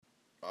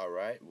All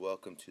right,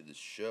 welcome to the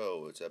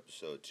show. It's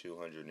episode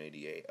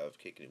 288 of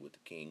Kicking It with the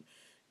King.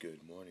 Good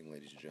morning,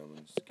 ladies and gentlemen.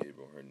 It's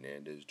Gabriel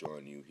Hernandez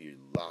joining you here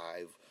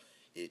live.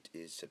 It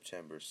is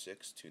September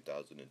 6th,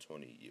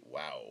 2020.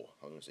 Wow,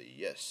 I'm going to say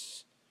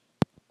yes.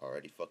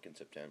 Already fucking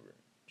September.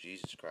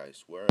 Jesus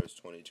Christ, where is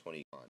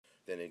 2020 gone?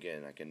 Then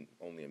again, I can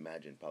only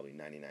imagine probably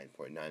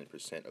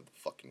 99.9% of the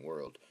fucking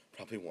world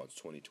probably wants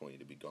 2020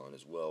 to be gone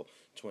as well.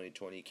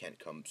 2020 can't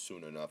come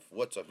soon enough.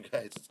 What's up,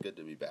 guys? It's good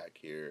to be back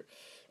here.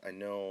 I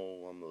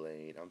know I'm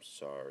late. I'm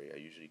sorry. I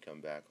usually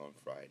come back on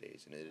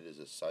Fridays, and it is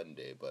a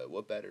Sunday, but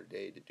what better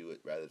day to do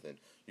it rather than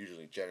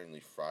usually generally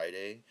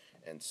Friday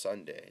and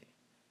Sunday?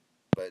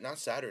 But not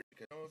Saturday.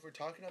 Because if we're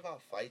talking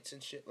about fights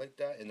and shit like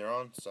that, and they're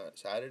on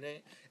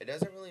Saturday, it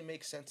doesn't really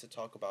make sense to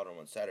talk about them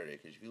on Saturday.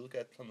 Because if you look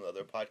at some of the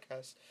other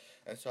podcasts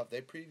and stuff,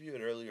 they preview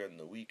it earlier in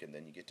the week, and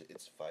then you get to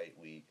it's fight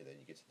week, and then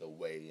you get to the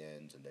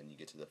weigh-ins, and then you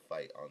get to the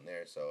fight on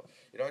there. So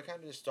I kind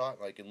of just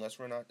thought like unless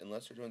we're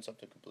doing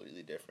something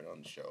completely different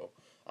on the show,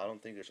 I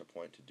don't think there's a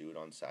point to do it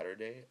on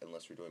Saturday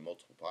unless we're doing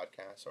multiple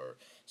podcasts or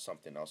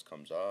something else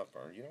comes up,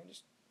 or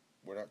just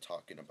we're not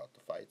talking about the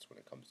fights when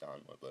it comes down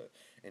to it. But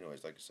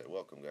anyways, like I said,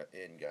 welcome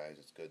in, guys.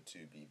 It's good to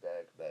be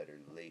back. Better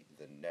late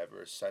than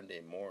never.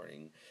 Sunday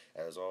morning,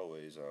 as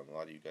always. A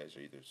lot of you guys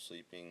are either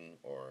sleeping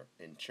or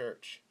in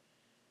church,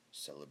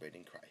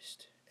 celebrating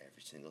Christ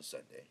every single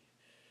Sunday.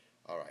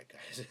 All right,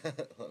 guys.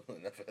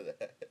 Enough of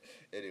that.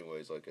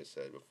 Anyways, like I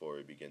said, before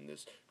we begin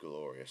this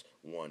glorious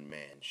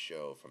one-man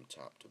show from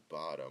top to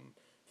bottom,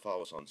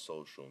 follow us on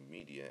social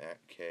media at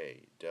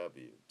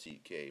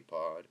KWTK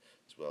Pod,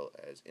 as well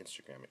as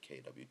Instagram at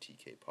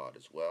KWTK Pod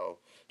as well.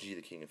 G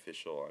the King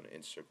Official on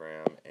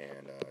Instagram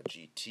and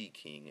GT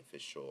King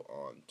Official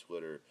on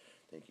Twitter.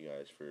 Thank you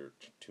guys for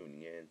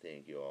tuning in.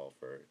 Thank you all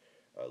for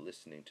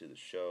listening to the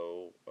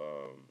show.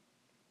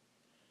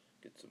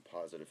 Get some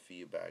positive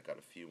feedback. Got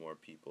a few more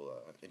people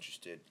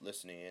interested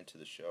listening into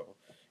the show,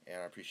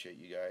 and I appreciate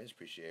you guys.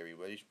 Appreciate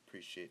everybody.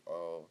 Appreciate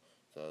all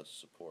the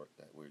support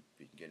that we've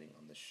been getting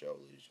on the show,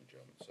 ladies and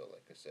gentlemen. So,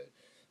 like I said,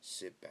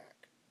 sit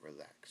back,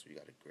 relax. We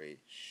got a great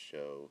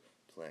show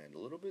planned. A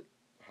little bit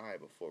high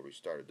before we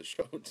started the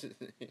show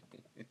today.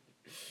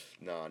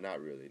 No,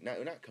 not really.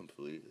 Not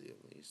completely,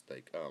 at least.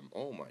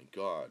 Oh my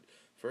God.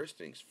 First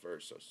things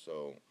first.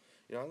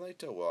 I like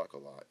to walk a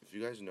lot. If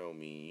you guys know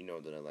me, you know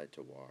that I like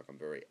to walk. I'm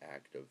very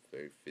active,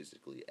 very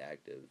physically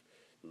active,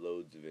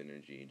 loads of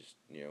energy, just,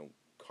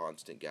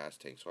 constant gas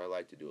tank. So I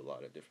like to do a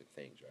lot of different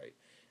things, right?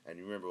 And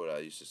you remember what I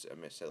used to say,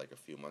 I said like a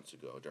few months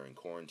ago during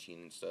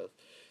quarantine and stuff,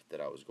 that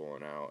I was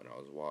going out and I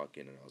was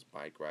walking and I was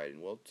bike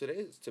riding. Well,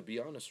 today, to be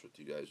honest with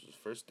you guys, was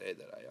the first day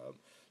that I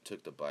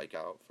took the bike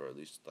out for at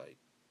least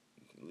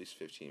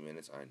 15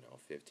 minutes. I know,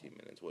 15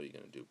 minutes. What are you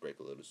going to do? Break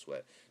a little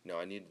sweat? No,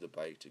 I needed the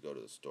bike to go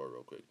to the store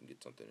real quick and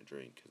get something to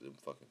drink because I'm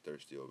fucking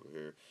thirsty over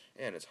here.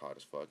 And it's hot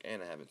as fuck.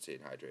 And I haven't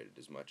stayed hydrated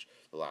as much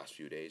the last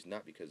few days.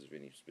 Not because of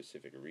any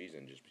specific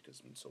reason, just because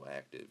I'm so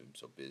active and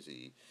so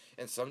busy.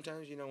 And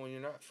sometimes, when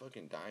you're not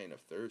fucking dying of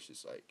thirst,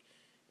 it's like,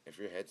 if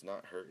your head's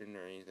not hurting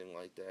or anything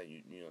like that,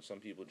 some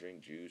people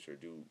drink juice or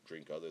do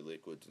drink other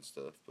liquids and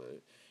stuff,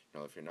 but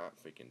if you're not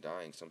freaking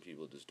dying, some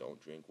people just don't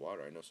drink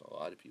water. I know a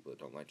lot of people that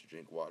don't like to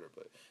drink water,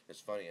 but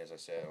it's funny, as I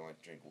said, I don't like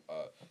to drink,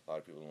 a lot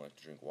of people don't like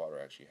to drink water.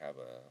 I actually have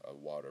a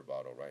water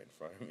bottle right in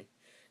front of me,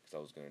 because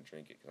I was going to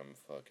drink it because I'm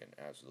fucking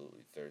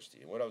absolutely thirsty.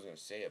 And what I was going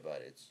to say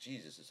about it,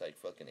 it's like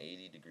fucking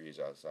 80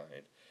 degrees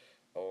outside.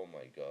 Oh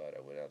my God, I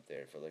went out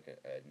there for like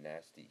a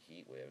nasty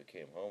heat wave. I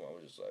came home, I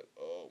was just like,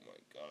 oh my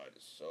God,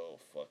 it's so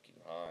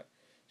fucking hot.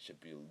 Should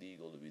be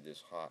illegal to be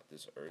this hot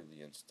this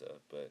early and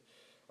stuff. But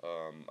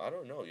I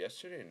don't know.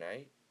 Yesterday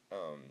night,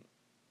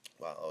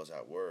 while I was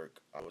at work,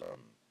 I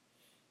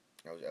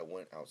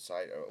went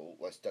outside.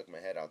 I stuck my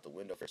head out the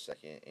window for a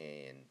second,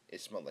 and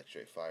it smelled like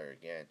straight fire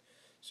again.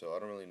 So I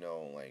don't really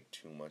know like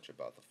too much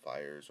about the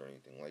fires or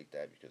anything like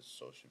that because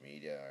social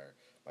media or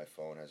my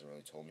phone hasn't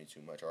really told me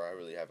too much, or I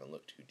really haven't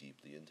looked too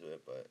deeply into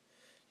it. But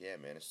yeah,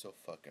 man, it's so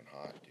fucking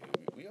hot, dude.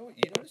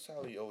 You notice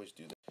how we always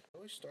do this? We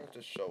always start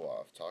the show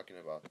off talking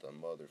about the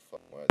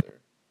motherfucking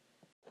weather.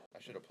 I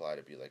should apply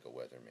to be like a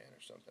weatherman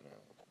or something.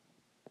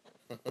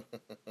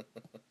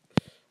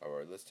 All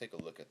right, let's take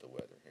a look at the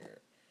weather here.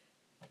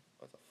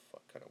 What the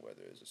fuck kind of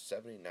weather is it?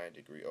 79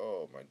 degree.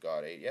 Oh my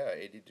God,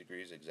 80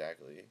 degrees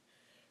exactly.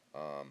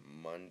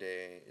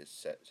 Monday is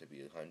set to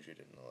be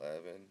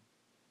 111.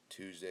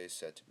 Tuesday is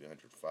set to be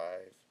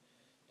 105.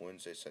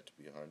 Wednesday set to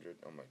be 100.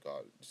 Oh my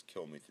God, just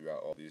kill me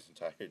throughout all these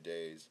entire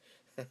days.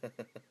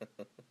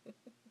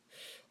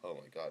 Oh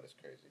my God, it's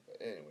crazy.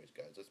 But anyways,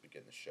 guys, let's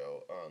begin the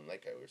show.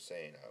 Like I was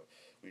saying,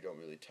 we don't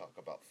really talk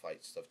about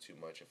fight stuff too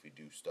much if we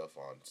do stuff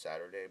on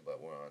Saturday,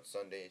 but we're on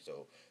Sunday,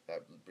 so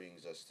that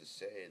brings us to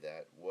say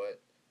that what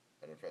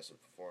an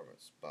impressive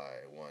performance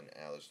by one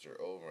Alistair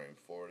Overeem,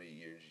 40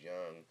 years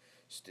young,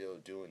 still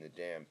doing the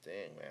damn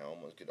thing, man.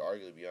 Almost could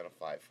arguably be on a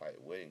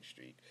five-fight winning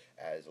streak,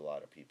 as a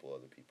lot of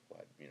other people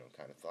had,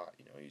 kind of thought.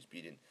 He's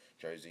beaten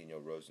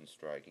Jairzinho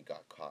Rozenstruik. He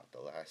got caught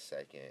the last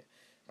second.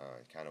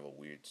 Kind of a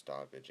weird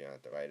stoppage, and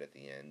right at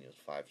the end,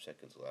 5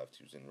 seconds left.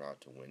 He was en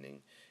route to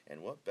winning,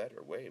 and what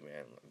better way,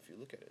 man? If you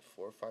look at it,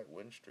 4-fight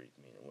win streak.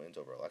 I mean, it wins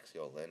over Alexei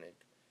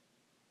Olenek,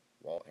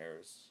 Walt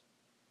Harris,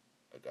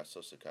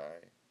 Augusto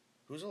Sakai.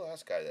 Who's the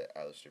last guy that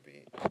Alistair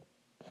beat?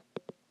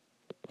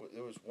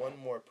 There was one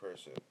more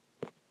person.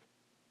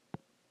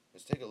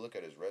 Let's take a look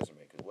at his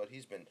resume, because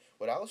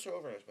what Alistair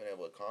Overeem has been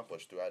able to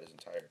accomplish throughout his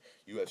entire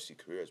UFC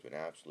career has been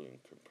absolutely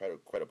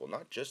incredible.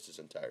 Not just his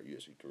entire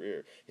UFC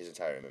career, his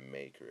entire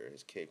MMA career,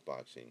 his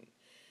kickboxing.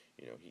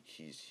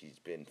 He's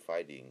been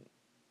fighting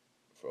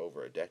for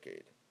over a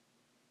decade,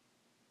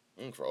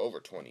 for over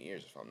 20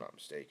 years, if I'm not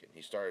mistaken.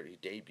 He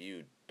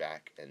debuted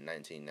back in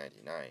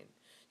 1999.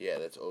 Yeah,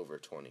 that's over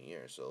 20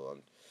 years. So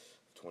on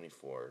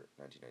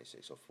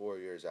 1996. So 4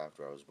 years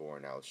after I was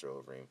born, Alistair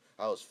Overeem.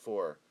 I was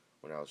 4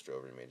 when Alistair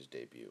Overeem made his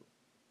debut.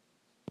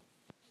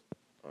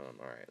 All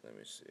right, let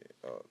me see.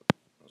 Oh,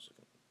 I was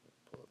looking.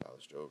 Pull up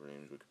Alistair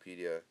Overeem's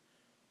Wikipedia.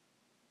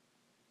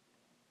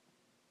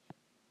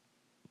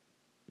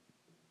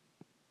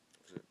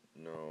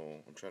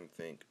 No, I'm trying to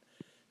think.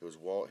 It was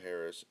Walt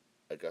Harris,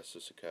 Augusto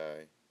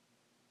Sakai.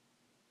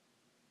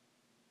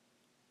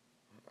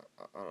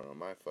 I don't know.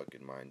 My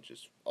fucking mind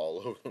just all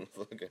over the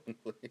fucking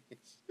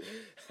place.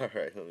 All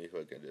right, let me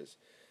fucking just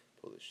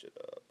pull this shit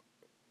up.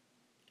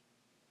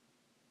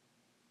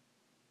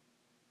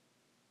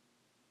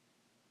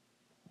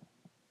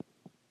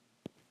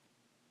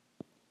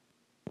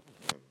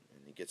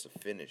 And he gets a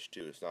finish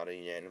too. It's not a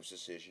unanimous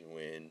decision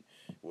win.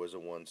 It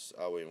wasn't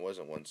it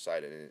wasn't one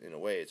sided. In a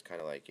way, it's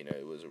kind of like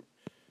it was a.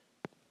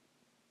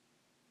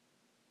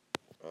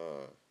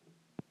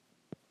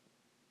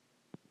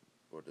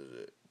 What is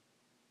it?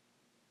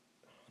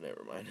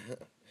 Never mind.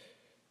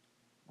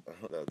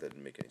 That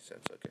didn't make any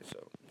sense. Okay,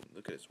 so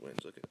look at his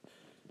wins. So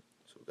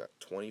we got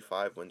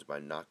 25 wins by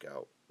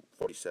knockout,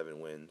 47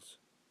 wins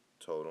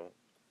total,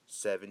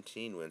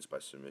 17 wins by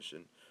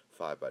submission,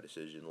 5 by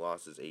decision,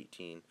 losses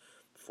 18,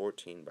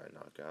 14 by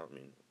knockout. I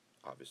mean,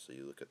 obviously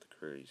you look at the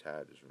career he's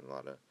had. There's been a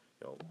lot of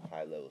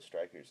high level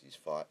strikers he's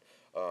fought.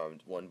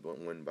 One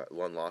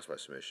loss by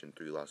submission,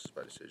 3 losses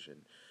by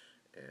decision,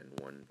 and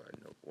one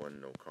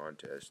no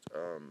contest.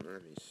 Let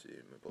me see.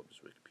 Let me pull up his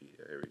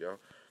Wikipedia. Here we go.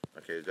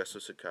 Okay,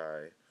 Augusto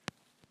Sakai,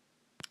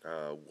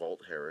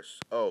 Walt Harris.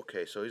 Oh,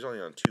 okay, so he's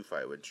only on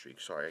 2-fight win streak.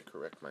 Sorry, I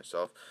correct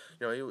myself.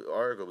 He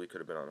arguably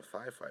could have been on a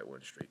 5-fight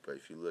win streak, but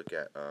if you look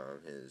at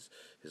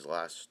his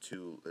last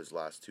two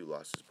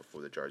losses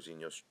before the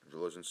Jairzinho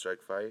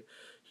Rozenstruik fight,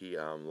 he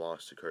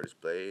lost to Curtis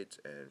Blades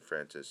and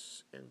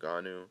Francis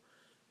Ngannou,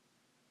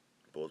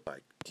 both by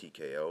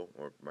TKO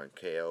or by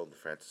KO. The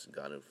Francis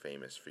Ngannou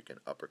famous freaking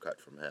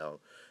uppercut from hell.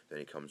 Then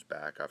he comes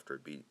back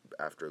after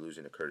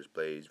losing to Curtis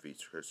Blades,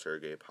 beats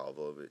Sergey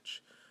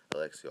Pavlovich,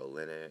 Alexei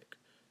Olenek.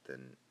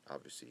 Then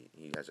obviously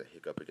he has a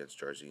hiccup against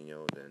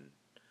Jairzinho. Then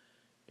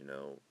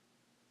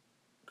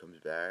comes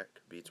back,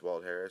 beats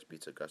Walt Harris,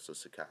 beats Augusto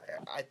Sakai.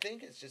 I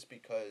think it's just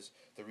because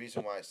the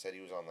reason why I said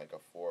he was on like a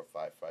 4 or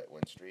 5-fight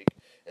win streak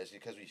is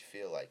because we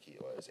feel like he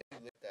was. If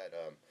you look at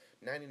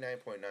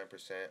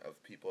 99.9%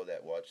 of people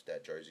that watched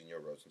that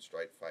Jairzinho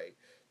Rozenstruik fight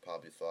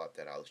probably thought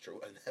that Alistair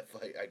won that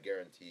fight. I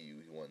guarantee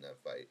you he won that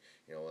fight.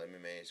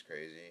 MMA is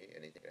crazy.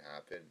 Anything can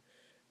happen.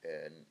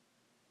 And,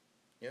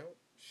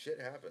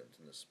 shit happens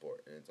in the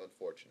sport. And it's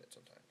unfortunate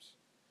sometimes.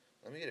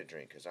 Let me get a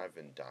drink because I've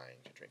been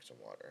dying to drink some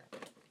water.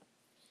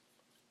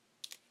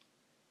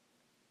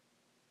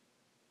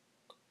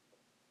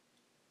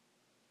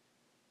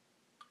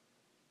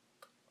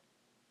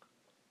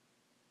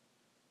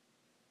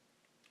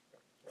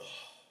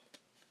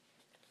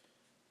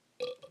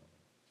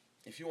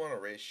 If you want a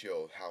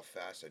ratio of how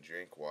fast I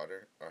drink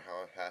water or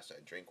how fast I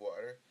drink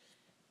water,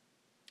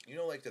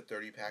 like the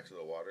 30 packs of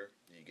the water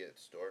that you get at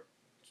the store,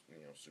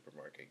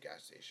 supermarket,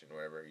 gas station,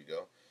 wherever you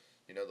go,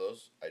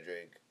 those I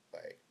drink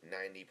like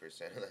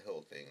 90% of the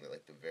whole thing. They're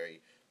like the very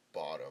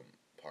bottom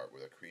part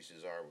where the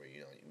creases are, where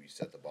we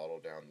set the bottle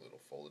down, the little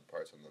folded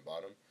parts on the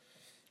bottom.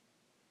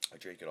 I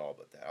drank it all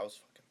but that. I was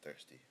fucking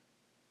thirsty.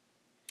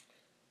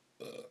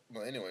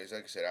 Well, anyways,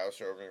 like I said,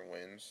 Alistair Overeem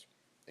wins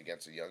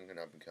against a young and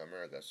up and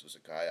comer, Augusto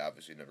Sakai,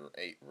 obviously number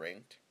 8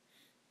 ranked.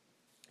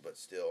 But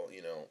still,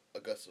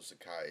 Augusto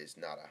Sakai is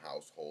not a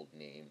household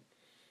name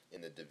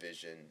in the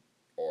division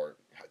or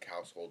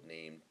household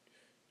name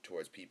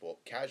towards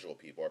casual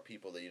people, or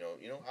people that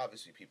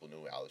obviously people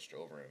knew who Alistair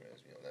Overeem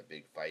is. That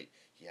big fight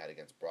he had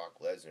against Brock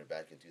Lesnar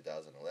back in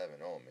 2011.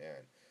 Oh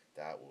man,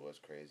 that was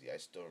crazy. I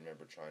still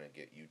remember trying to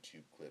get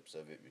YouTube clips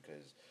of it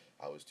because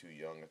I was too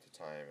young at the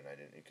time and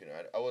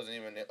I wasn't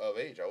even of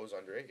age. I was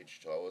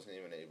underage, so I wasn't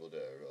even able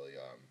to really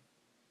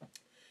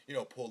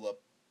pull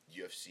up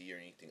UFC or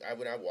anything.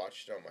 When I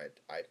watched it on my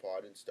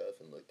iPod and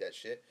stuff and looked at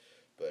shit,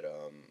 but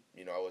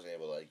I wasn't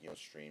able to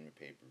stream a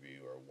pay per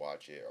view or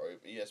watch it, or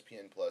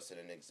ESPN Plus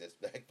didn't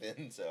exist back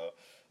then, so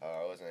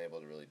I wasn't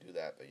able to really do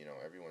that. But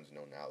everyone's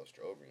known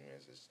Alistair Overeem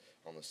is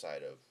on the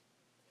side of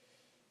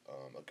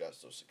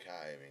Augusto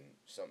Sakai. I mean,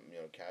 some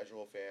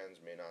casual fans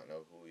may not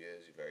know who he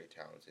is. He's very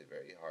talented,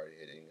 very hard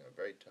hitting, a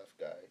very tough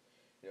guy.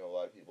 A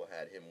lot of people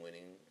had him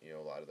winning, a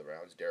lot of the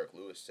rounds. Derek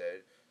Lewis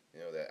said,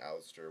 that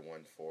Alistair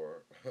won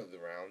 4 of the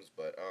rounds.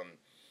 But,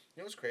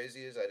 what's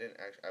crazy is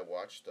I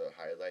watched the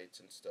highlights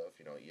and stuff.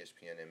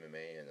 ESPN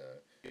MMA and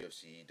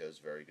UFC does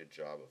a very good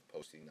job of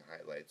posting the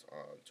highlights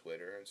on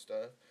Twitter and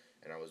stuff.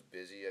 And I was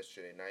busy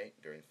yesterday night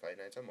during fight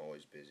nights. I'm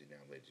always busy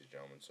now, ladies and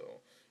gentlemen.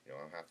 So, I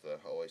don't have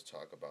to always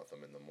talk about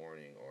them in the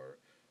morning or,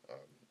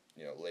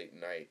 late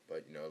night.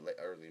 But,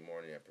 early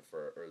morning, I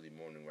prefer early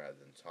morning rather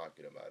than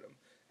talking about them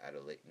at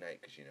a late night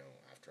because,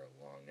 after a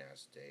long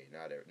ass day,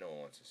 no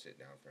one wants to sit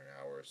down for an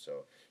hour or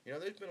so.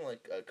 There's been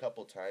like a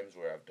couple times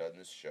where I've done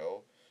this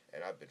show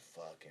and I've been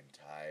fucking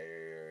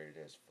tired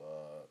as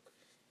fuck.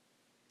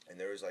 And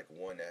there was like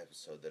one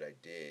episode that I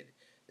did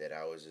that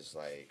I was just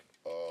like,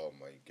 oh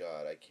my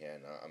god, I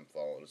can't. I'm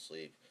falling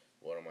asleep.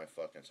 What am I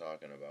fucking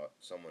talking about?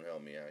 Someone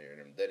help me out here.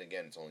 And then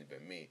again, it's only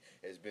been me.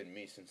 It's been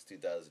me since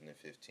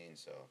 2015.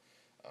 So,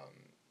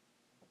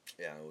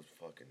 yeah, it was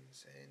fucking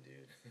insane,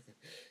 dude.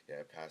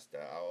 Yeah, I passed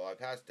out. I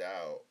passed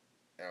out.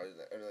 And I was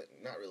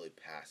not really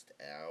passed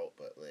out,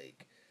 but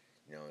like,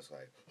 it's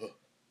like, huh,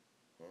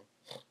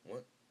 huh,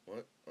 what?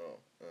 What? Oh,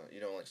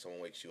 like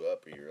someone wakes you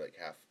up, or you're like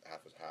half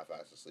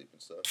ass asleep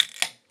and stuff.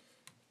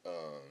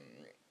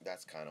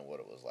 That's kind of what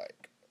it was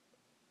like.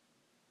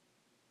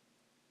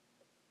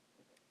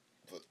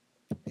 But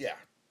yeah,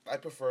 I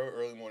prefer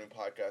early morning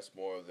podcasts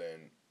more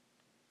than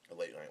a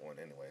late night one,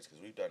 anyways,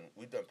 because we've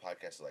done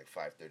podcasts at like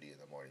 5:30 in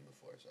the morning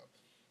before. So,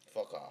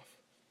 fuck off.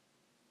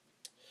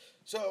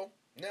 So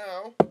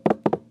now,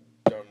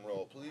 drum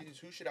roll, please.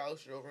 Who should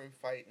Alistair Overeem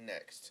fight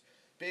next?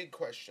 Big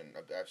question.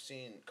 I've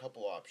seen a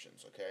couple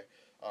options. Okay,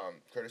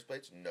 Curtis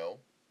Blades, no.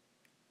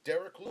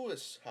 Derek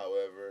Lewis,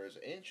 however, is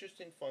an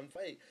interesting, fun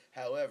fight.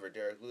 However,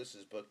 Derek Lewis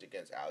is booked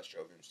against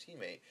Alistair Overeem's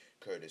teammate,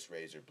 Curtis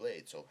Razor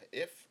Blade. So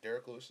if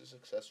Derek Lewis is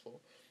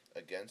successful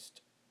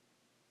against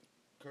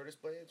Curtis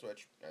Blades,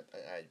 which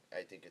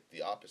I think it's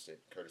the opposite,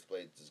 Curtis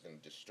Blades is going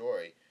to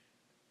destroy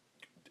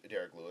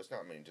Derek Lewis.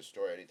 Not meaning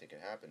destroy, anything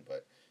can happen,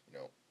 but,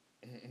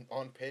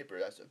 on paper,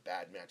 that's a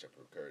bad matchup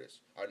for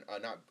Curtis.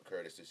 Not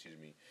Curtis, excuse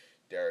me,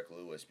 Derek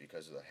Lewis,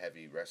 because of the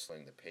heavy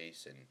wrestling, the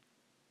pace, and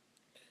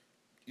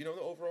the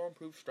overall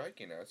improved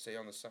striking. I'd say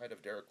on the side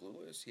of Derek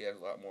Lewis, he has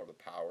a lot more of the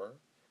power,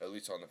 at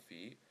least on the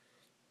feet.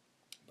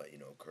 But,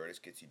 Curtis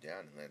gets you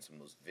down and lands some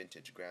of those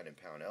vintage ground and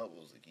pound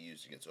elbows like he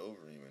used against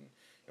Overeem, and,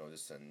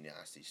 just a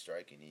nasty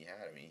striking he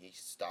had. I mean, he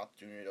stopped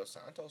Junior Dos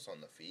Santos on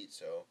the feet,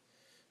 so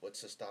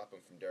what's to stop him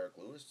from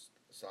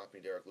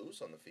stopping Derek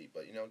Lewis on the feet?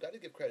 But, got to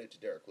give credit to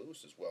Derek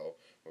Lewis as well,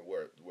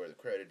 where the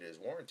credit is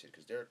warranted,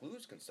 because Derek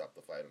Lewis can stop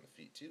the fight on the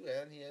feet too,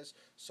 and he has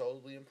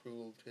solidly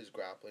improved his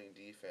grappling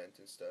defense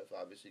and stuff.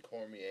 Obviously,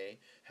 Cormier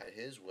had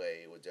his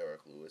way with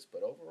Derek Lewis,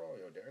 but overall,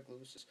 Derek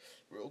Lewis is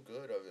real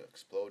good of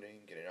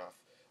exploding, getting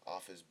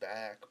off his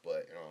back,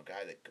 but a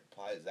guy that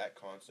applies that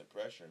constant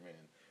pressure,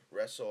 man,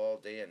 wrestle all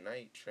day and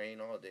night,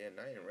 train all day and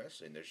night in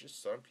wrestling. There's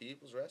just some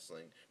people's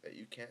wrestling that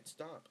you can't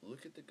stop.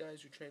 Look at the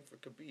guys who train for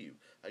Khabib.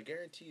 I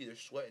guarantee you they're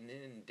sweating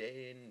in,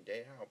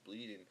 day out,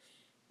 bleeding,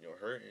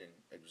 hurting,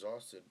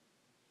 exhausted,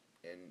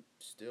 and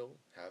still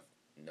have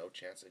no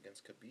chance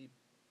against Khabib.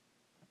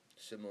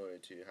 Similar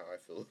to how I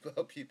feel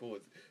about people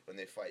when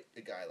they fight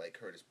a guy like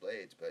Curtis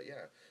Blades. But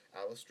yeah,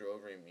 Alistair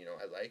Overeem,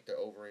 I like the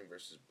Overeem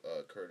versus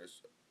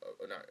Curtis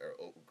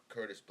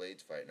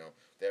Blades fight. No,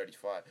 they already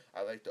fought.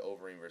 I like the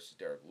Overeem versus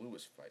Derek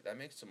Lewis fight. That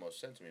makes the most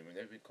sense to me. I mean,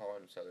 they've been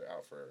calling each other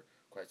out for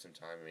quite some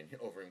time. I mean,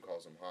 Overeem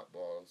calls him hot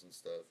balls and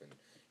stuff. And,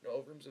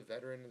 Overeem's a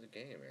veteran of the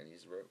game, man.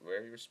 He's a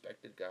very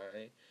respected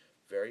guy.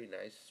 Very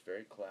nice,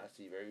 very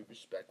classy, very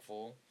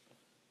respectful.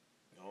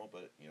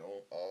 But,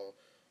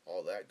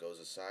 all that goes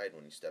aside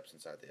when he steps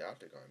inside the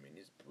octagon. I mean,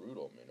 he's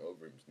brutal, man.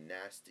 Overeem's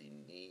nasty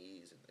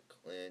knees and the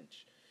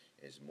clinch,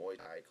 his Muay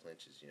Thai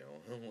clinches.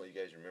 Well, you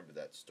guys remember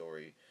that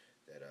story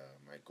that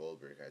Mike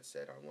Goldberg had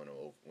said on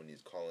when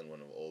he's calling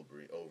one of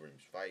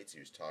Overeem's fights.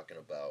 He was talking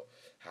about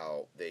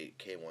how they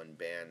K1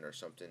 ban or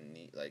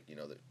something, like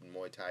the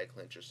Muay Thai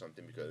clinch or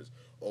something, because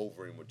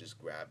Overeem would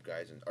just grab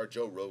guys or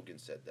Joe Rogan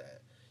said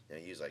that.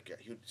 He was like,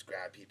 he would just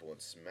grab people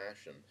and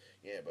smash them.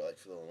 Yeah, but like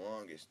for the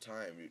longest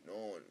time, no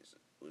one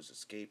was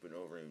escaping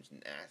Overeem's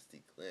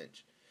nasty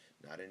clinch.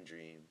 Not in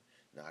Dream,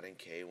 not in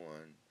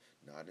K1,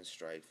 not in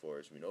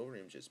Strikeforce. I mean,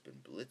 Overeem's just been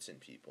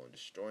blitzing people and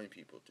destroying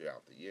people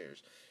throughout the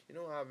years.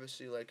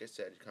 Obviously, like I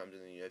said, it comes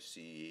in the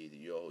UFC,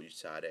 the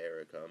USADA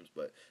era comes,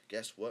 but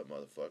guess what,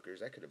 motherfuckers?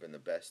 That could have been the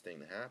best thing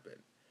to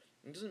happen.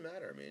 It doesn't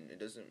matter. I mean, it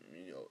doesn't,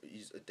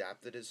 he's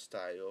adapted his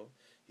style.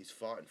 He's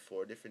fought in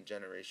 4 different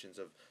generations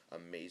of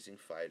amazing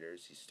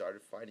fighters. He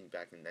started fighting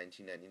back in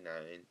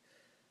 1999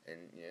 and,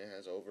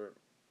 has over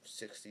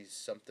 60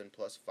 something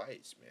plus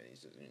fights, man.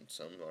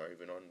 Some are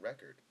even on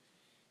record.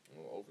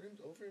 Well,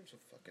 Overeem's a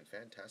fucking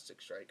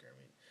fantastic striker. I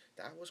mean,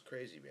 that was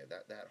crazy, man.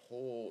 That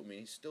whole, I mean,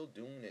 he's still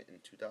doing it in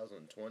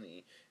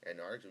 2020, and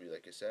arguably,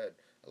 like I said,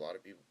 a lot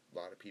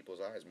of people's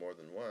eyes, more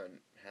than one,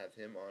 have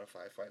him on a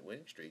 5-fight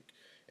winning streak,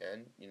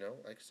 And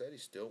like I said,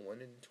 he's still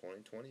winning in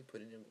 2020,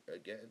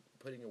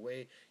 putting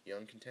away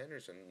young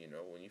contenders. And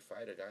when you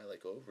fight a guy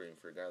like Overeem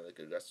for a guy like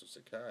Augusto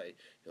Sakai,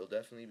 he'll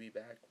definitely be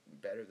back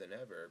better than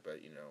ever.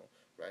 But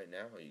right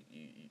now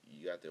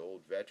you got the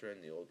old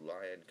veteran, the old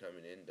lion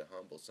coming in to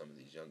humble some of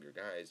these younger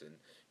guys, and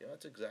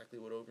that's exactly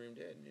what Overeem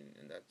did,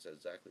 and that's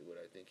exactly what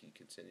I think he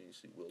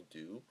continuously will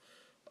do.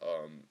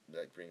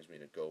 That brings me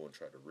to go and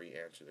try to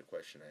re-answer the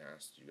question I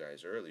asked you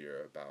guys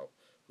earlier about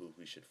who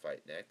we should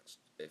fight next.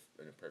 If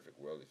in a perfect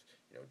world,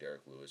 if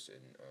Derek Lewis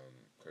and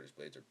Curtis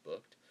Blades are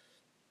booked,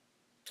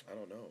 I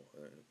don't know.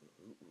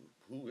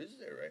 Who is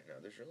there right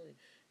now? There's really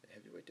the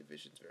heavyweight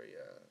division's very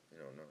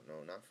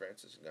no, not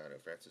Francis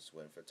Ngannou. Francis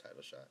win for a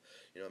title shot.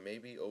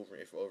 Maybe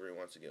if Overeem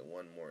wants to get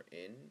one more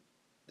in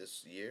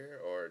this year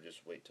or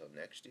just wait till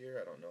next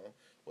year. I don't know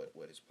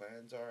what his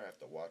plans are. I have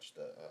to watch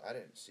the. I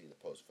didn't see the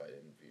post fight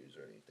interviews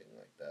or anything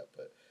like that,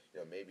 but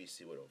maybe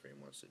see what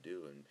Overeem wants to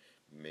do and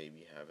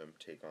maybe have him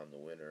take on the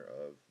winner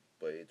of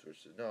Blades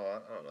versus. No, I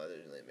don't know. That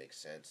doesn't really make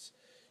sense.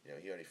 He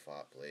already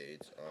fought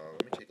Blades.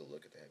 Let me take a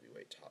look at the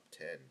heavyweight top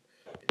 10.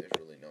 There's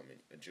really no.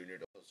 Junior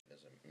Dos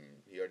Santos,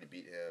 he already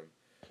beat him.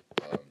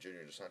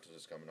 Junior Dos Santos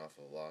is coming off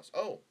of a loss.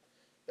 Oh,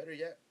 better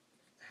yet,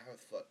 how the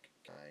fuck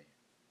can I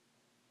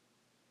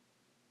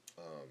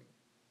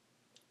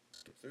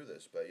skip through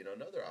this? But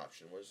another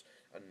option was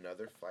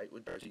another fight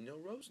with Jairzinho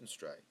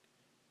Rozenstruik.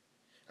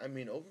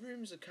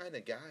 Overeem's the kind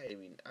of guy.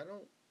 I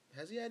don't.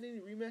 Has he had any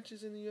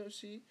rematches in the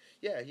UFC?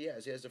 Yeah, he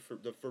has. He has the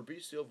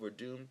Fabricio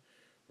Verdum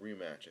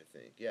rematch, I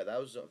think. Yeah,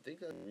 I think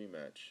that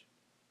rematch.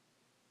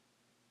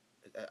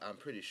 I'm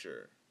pretty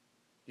sure.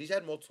 He's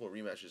had multiple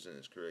rematches in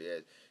his career. He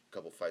had a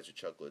couple fights with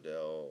Chuck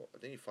Liddell. I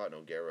think he fought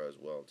Nogueira as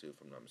well, too,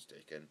 if I'm not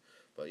mistaken.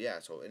 But yeah,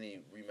 so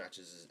any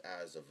rematches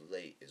as of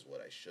late is what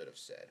I should have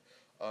said.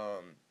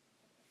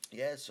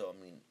 Yeah, so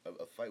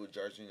a fight with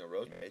Jairzinho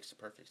Rose makes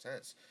perfect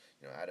sense.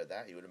 Out of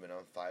that, he would have been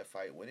on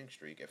 5-fight winning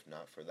streak if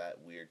not for that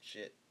weird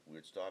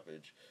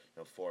stoppage.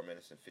 4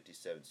 minutes and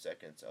 57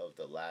 seconds of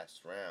the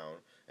last round,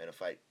 and a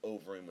fight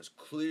Overeem was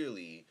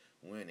clearly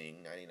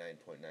winning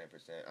 99.9%.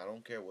 I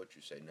don't care what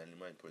you say,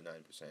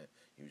 99.9%.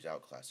 He was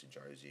outclassing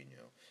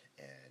Jairzinho,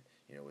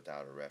 and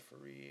without a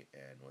referee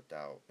and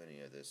without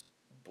any of this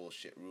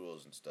bullshit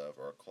rules and stuff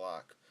or a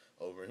clock,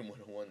 Overeem would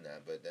have won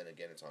that. But then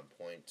again, it's on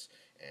points,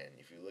 and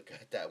if you look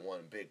at that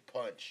one big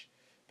punch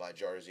by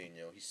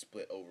Jairzinho, he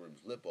split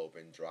Overeem's lip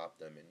open,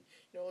 dropped him, and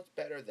it's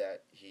better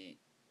that he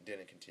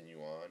didn't continue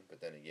on.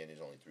 But then again,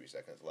 there's only 3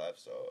 seconds left,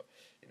 so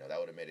that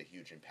would have made a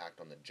huge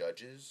impact on the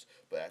judges.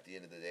 But at the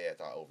end of the day, I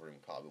thought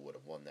Overeem probably would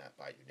have won that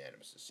by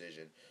unanimous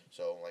decision.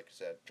 So, like I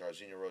said,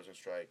 Jairzinho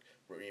Rozenstruik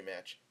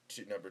rematch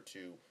number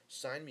 2.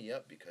 Sign me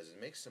up because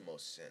it makes the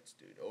most sense,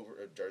 dude.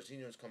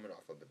 Jairzinho's coming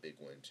off of a big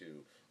win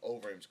too.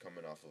 Overeem's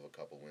coming off of a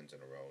couple wins in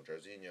a row.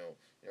 Jairzinho,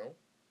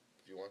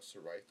 if he wants to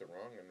right the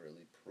wrong and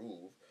really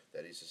prove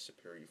that he's a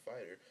superior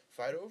fighter,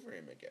 fight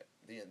Overeem again.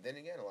 Then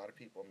again, a lot of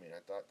people, I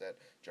thought that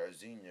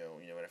Jairzinho,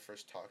 when I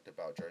first talked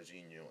about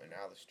Jairzinho and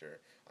Alistair,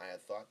 I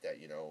had thought that,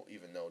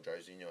 even though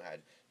Jairzinho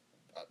had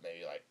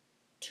maybe like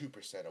 2%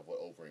 of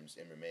what Overeem's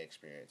MMA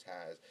experience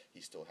has,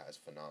 he still has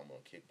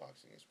phenomenal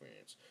kickboxing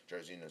experience.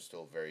 Jairzinho is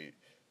still very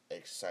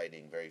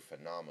exciting, very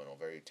phenomenal,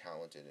 very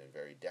talented, and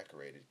very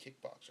decorated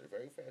kickboxer.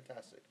 Very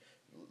fantastic.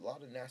 A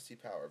lot of nasty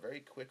power. Very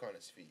quick on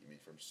his feet.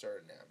 From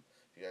Suriname.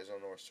 If you guys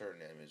don't know where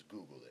Suriname is,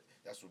 Google it.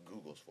 That's what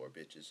Google's for,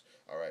 bitches.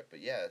 Alright,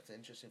 but yeah, it's an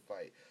interesting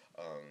fight.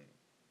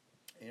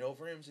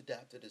 Overeem's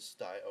adapted his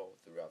style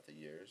throughout the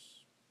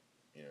years.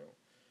 You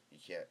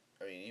can't.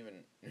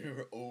 Even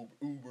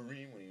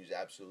Ubereem when he was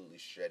absolutely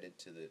shredded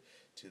to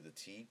the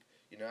teeth.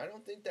 I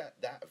don't think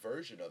that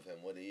version of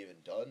him would have even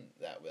done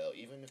that well,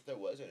 even if there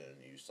wasn't a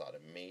new Sada,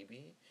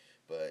 maybe.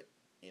 But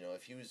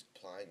if he was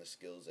applying the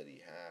skills that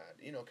he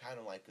had, kind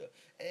of like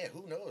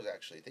who knows?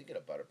 Actually, thinking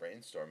about it,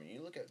 brainstorming.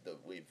 You look at the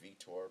way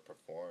Vitor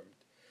performed.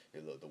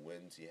 The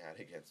wins he had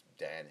against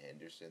Dan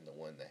Henderson,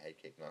 the head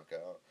kick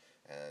knockout,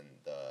 and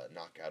the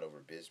knockout over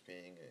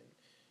Bisping, and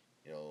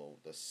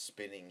the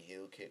spinning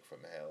heel kick from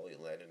hell he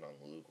landed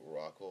on Luke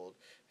Rockhold.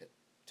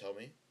 Tell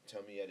me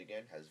yet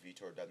again, has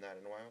Vitor done that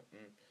in a while?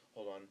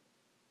 Hold on.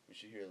 We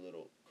should hear a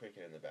little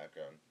cricket in the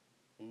background.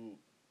 Ooh.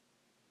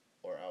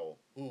 Or owl.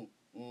 Ooh,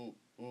 ooh,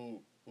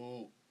 ooh,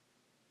 ooh.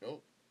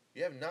 Nope.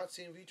 You have not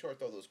seen Vitor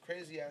throw those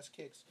crazy ass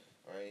kicks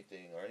or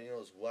anything, or any of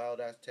those wild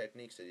ass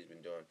techniques that he's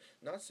been doing.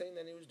 Not saying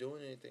that he was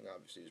doing anything.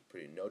 Obviously, it's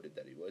pretty noted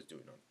that he was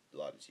doing a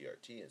lot of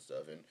TRT and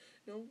stuff, and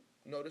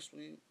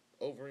noticeably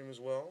over him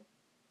as well.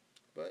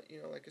 But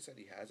like I said,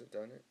 he hasn't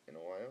done it in a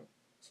while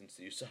since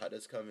the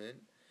USADA's come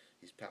in.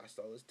 He's passed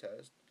all his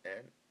tests,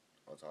 and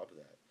on top of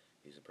that,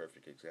 he's a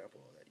perfect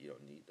example of that. You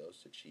don't need those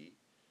to cheat.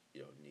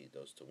 You don't need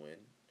those to win.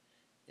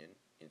 And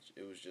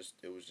it was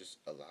just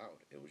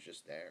allowed. It was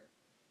just there.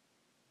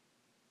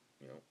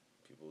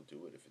 People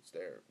do it if it's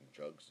there.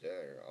 Drugs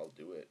there, I'll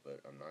do it, but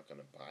I'm not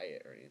gonna buy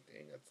it or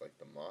anything. That's like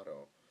the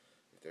motto.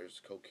 if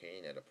there's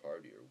cocaine at a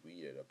party or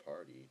weed at a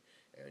party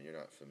and you're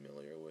not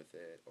familiar with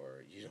it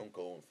or you don't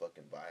go and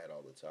fucking buy it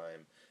all the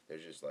time,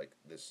 there's just like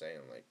this saying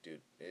like,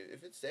 dude,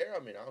 if it's there,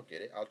 I mean, I'll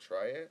get it, I'll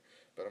try it,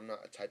 but I'm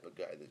not a type of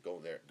guy that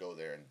go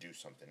there and do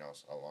something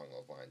else along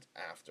those lines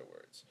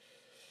afterwards.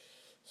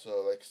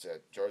 So like I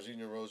said,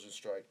 Jairzinho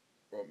Rosenstrike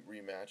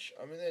rematch.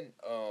 I mean, then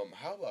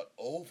how about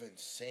Ovince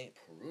St.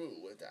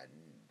 Preux with that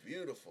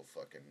beautiful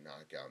fucking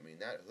knockout? I mean,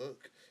 that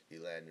hook he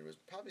landed was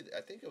probably,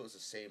 I think it was the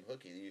same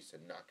hook he used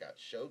to knock out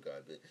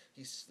Shogun, but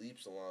he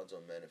sleeps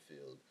Alonzo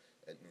Menafield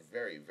and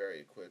very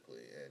very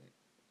quickly. And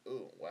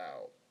ooh,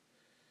 wow,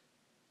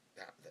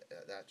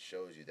 that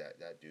shows you that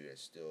that dude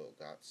has still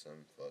got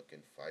some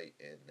fucking fight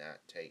in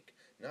that take.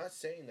 Not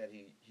saying that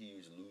he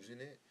was losing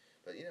it,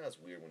 but you know it's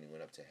weird when he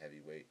went up to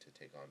heavyweight to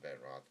take on Ben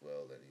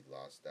Rothwell and he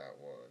lost that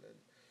one. And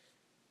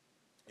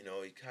you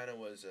know, he kind of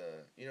was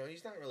a, you know,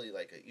 he's not really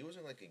like a, he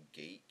wasn't like a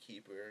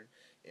gatekeeper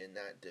in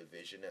that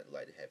division at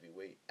light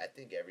heavyweight. I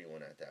think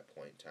everyone at that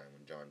point in time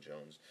when John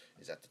Jones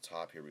is at the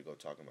top, here we go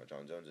talking about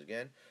John Jones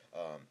again.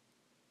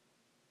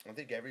 I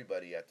think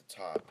everybody at the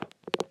top,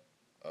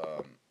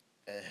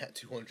 and at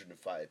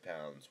 205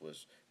 pounds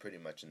was pretty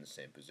much in the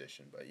same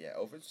position. But yeah,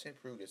 over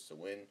St. Preux gets to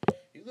win.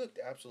 He looked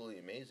absolutely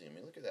amazing. I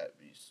mean, look at that.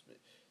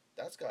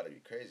 That's got to be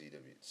crazy to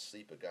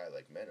sleep a guy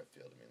like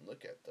Menafield. I mean,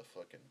 look at the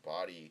fucking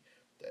body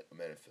that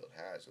Menafield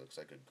has. It looks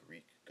like a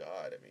Greek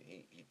god. I mean,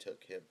 he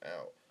took him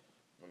out.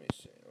 Let me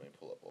see. Let me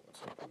pull up Open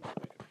St. Preux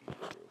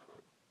Wikipedia real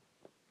quick.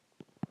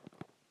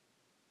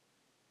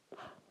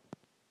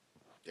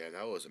 Yeah,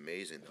 that was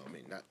amazing though. I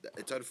mean,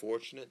 it's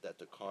unfortunate that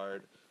the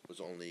card was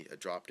only a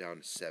drop down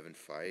to 7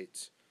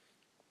 fights,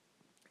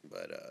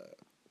 but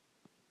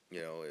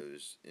you know, it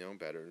was, you know,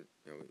 better.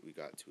 You know, we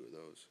got 2 of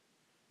those.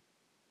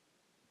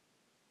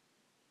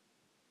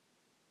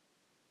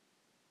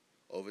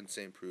 Oven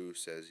St. Preux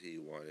says he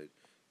wanted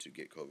to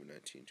get COVID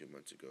 19 2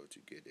 months ago to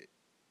get it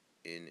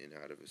in and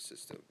out of his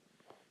system.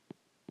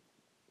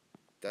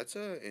 That's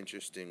an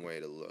interesting way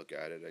to look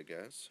at it, I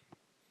guess.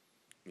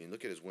 I mean,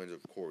 look at his wins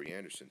of Corey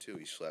Anderson, too.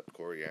 He slept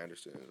Corey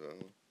Anderson as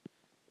well.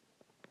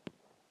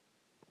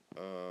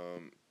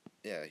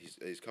 Yeah,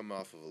 he's coming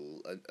off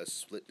of a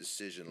split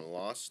decision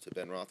loss to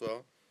Ben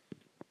Rothwell.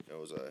 It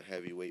was a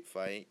heavyweight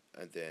fight,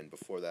 and then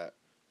before that,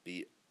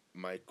 beat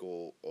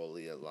Michael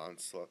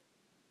Olialansa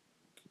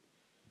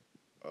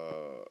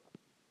uh,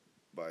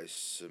 by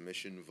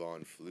submission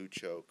Von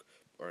Fluchoke,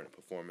 or in a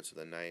performance of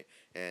the night.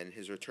 And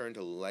his return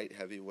to light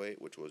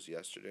heavyweight, which was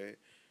yesterday,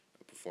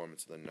 a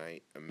performance of the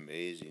night,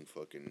 amazing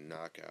fucking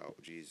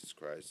knockout, Jesus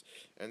Christ.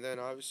 And then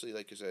obviously,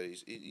 like I said,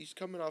 he's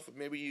coming off of,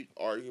 maybe he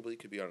arguably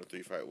could be on a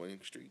 3-fight winning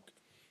streak.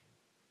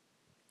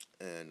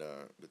 And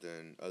but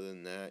then other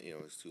than that, you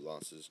know, his 2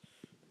 losses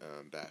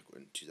back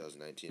in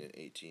 2019 and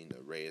 18,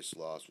 the Reyes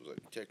loss was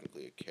like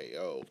technically a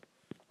KO,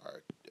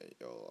 or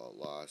a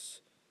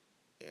loss,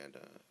 and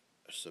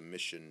a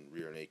submission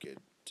rear naked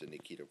to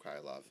Nikita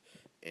Krylov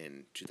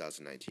in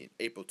 2019,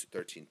 April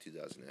 13,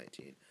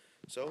 2019.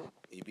 So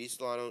he beats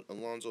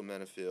Alonzo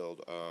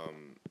Menafield.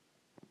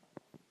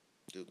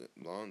 Dude,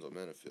 Alonzo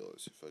Menafield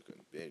is a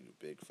fucking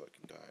big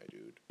fucking guy,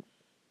 dude.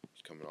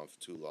 He's coming off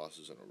 2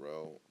 losses in a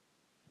row.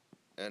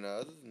 And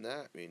other than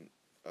that, I mean,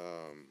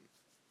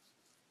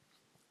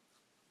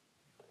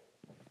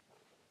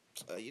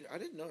 I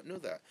did not know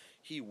that.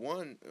 He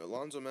won,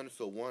 Alonzo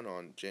Menafield won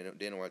on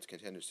Dana White's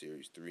Contender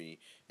Series 3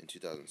 in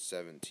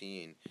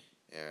 2017,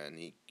 and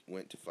he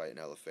went to fight in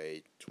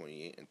LFA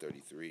 28 and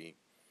 33,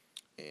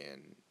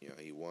 and, you know,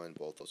 he won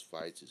both those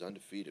fights. He's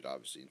undefeated,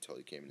 obviously, until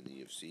he came into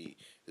the UFC.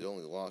 His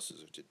only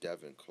losses are to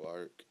Devin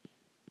Clark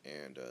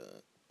and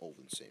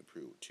Oven St.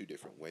 Preux, 2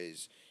 different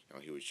ways. You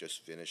know, he was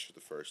just finished for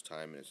the first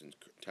time in his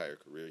entire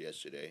career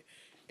yesterday,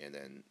 and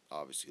then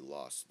obviously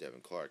lost to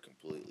Devin Clark,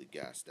 completely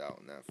gassed out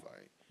in that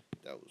fight.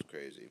 That was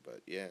crazy,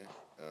 but yeah,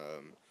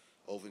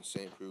 Oven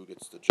St. Preux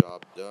gets the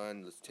job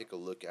done. Let's take a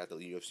look at the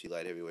UFC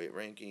light heavyweight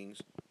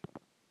rankings.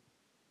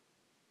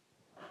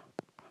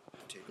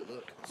 Take a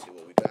look, see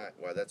what we got.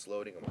 While that's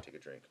loading, I'm gonna take a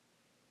drink.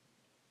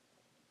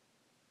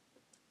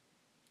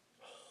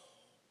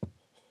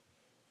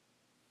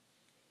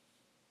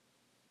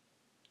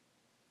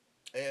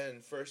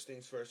 And first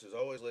things first, as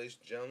always, ladies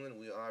and gentlemen,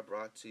 we are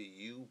brought to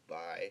you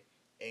by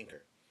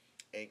Anchor.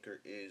 Anchor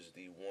is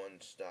the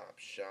one-stop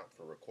shop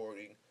for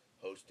recording,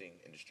 hosting,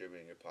 and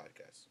distributing your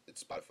podcast.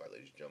 It's Spotify,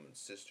 ladies and gentlemen,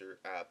 sister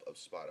app of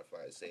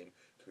Spotify, same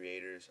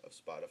creators of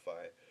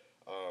Spotify.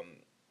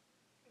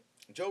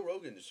 Joe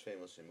Rogan just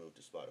famously moved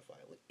to Spotify.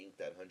 Inked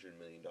that $100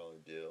 million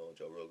deal.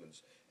 Joe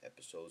Rogan's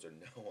episodes are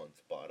now on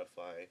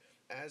Spotify,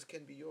 as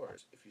can be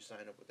yours if you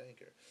sign up with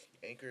Anchor.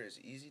 Anchor is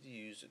easy to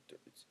use.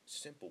 It's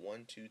simple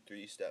 1, 2,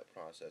 3 step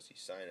process. You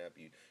sign up,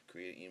 you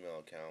create an email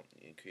account,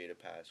 you create a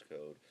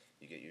passcode,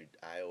 you get your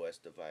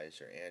iOS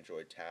device or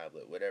Android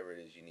tablet, whatever it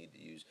is you need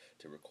to use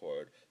to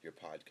record your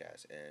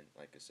podcast. And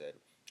like I said,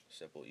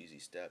 simple, easy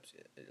steps.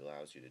 It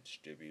allows you to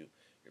distribute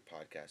your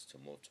podcast to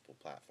multiple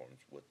platforms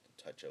with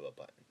the touch of a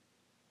button.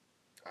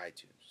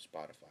 iTunes,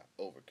 Spotify,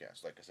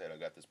 Overcast. Like I said, I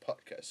got this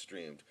podcast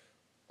streamed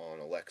on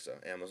Alexa,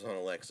 Amazon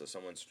Alexa.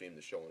 Someone streamed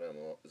the show on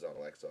Amazon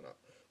Alexa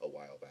a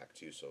while back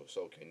too. So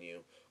can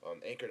you.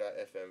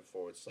 Anchor.fm/,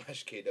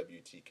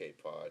 KWTK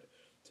pod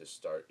to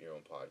start your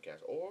own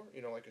podcast. Or,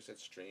 like I said,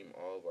 stream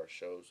all of our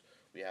shows.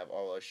 We have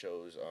all our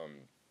shows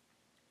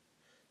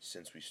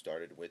since we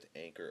started with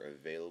Anchor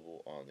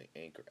available on the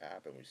Anchor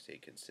app, and we stay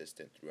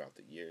consistent throughout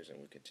the years,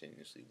 and we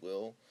continuously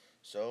will.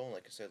 So,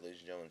 like I said, ladies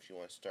and gentlemen, if you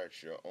want to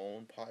start your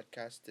own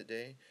podcast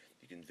today,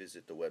 you can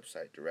visit the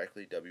website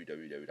directly,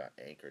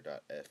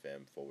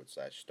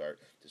 www.anchor.fm/start,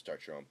 to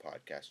start your own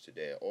podcast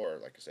today. Or,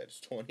 like I said, it's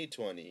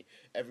 2020.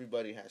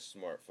 Everybody has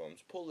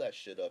smartphones. Pull that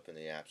shit up in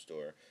the App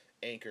Store.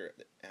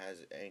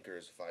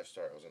 Anchor's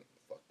 5-star. I wasn't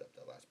fucked up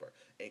that last part.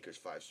 Anchor's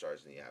 5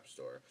 stars in the App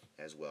Store,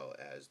 as well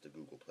as the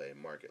Google Play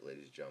Market,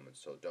 ladies and gentlemen.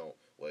 So don't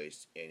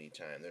waste any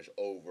time. There's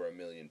over 1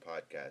 million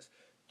podcasts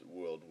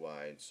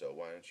worldwide, so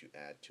why don't you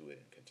add to it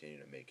and continue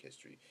to make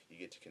history? You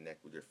get to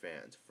connect with your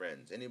fans,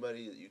 friends,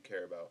 anybody that you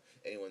care about,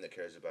 anyone that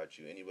cares about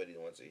you, anybody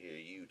that wants to hear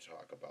you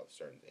talk about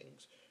certain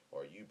things,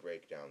 or you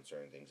break down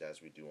certain things, as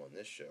we do on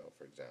this show,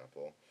 for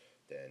example.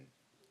 Then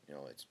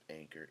it's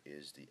Anchor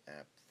is the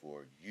app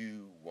for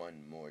you.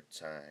 One more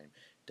time,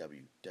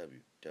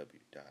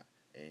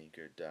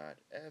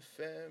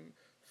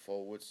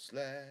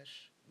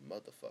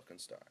 www.anchor.fm/motherfucking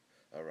star.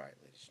 All right,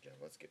 ladies and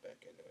gentlemen, let's get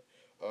back into it.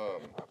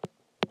 How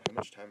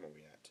much time are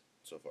we at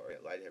so far? Yeah,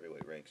 light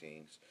heavyweight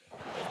rankings.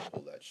 Let's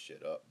pull that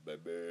shit up,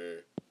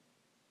 baby.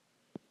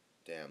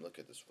 Damn, look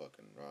at this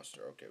fucking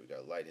roster. Okay, we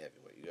got light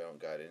heavyweight. You don't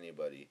got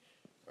anybody.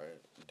 All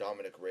right,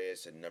 Dominic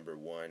Reyes at number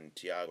 1,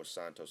 Thiago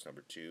Santos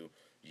number 2,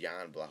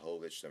 Jan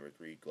Blachowicz number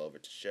 3, Glover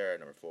Teixeira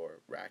number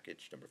 4,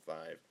 Rakic number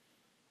 5,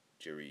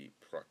 Jiri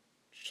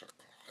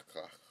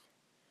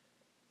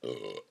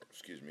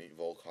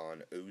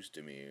Volkan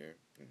Ozdemir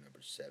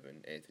number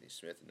 7, Anthony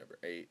Smith number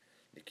 8,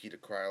 Nikita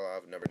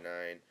Krylov number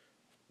 9,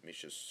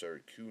 Misha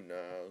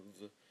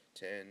Serkunov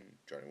 10,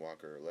 Johnny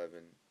Walker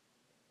 11,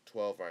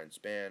 12 Ryan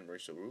Spann,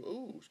 Mauricio Ru.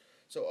 Ooh,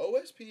 so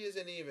OSP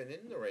isn't even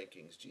in the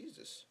rankings.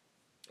 Jesus.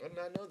 I did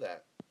not know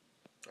that.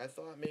 I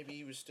thought maybe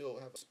he would still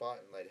have a spot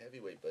in light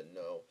heavyweight, but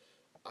no.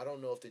 I don't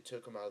know if they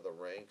took him out of the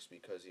ranks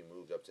because he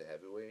moved up to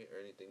heavyweight or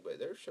anything, but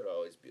there should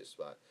always be a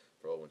spot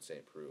for Owen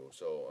St. Preux.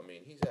 So, I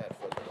mean, he's at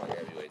fucking light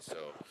heavyweight,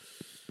 so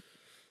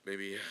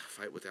maybe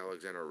fight with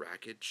Alexander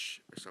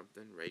Rakic or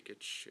something.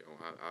 Rakic.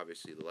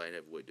 Obviously the light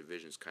heavyweight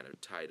division is kind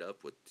of tied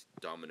up with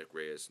Dominic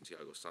Reyes and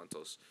Thiago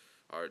Santos.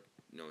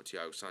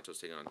 Thiago Santos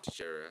taking on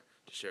Teixeira.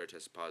 Teixeira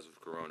tested positive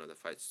for corona. The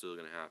fight's still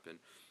going to happen.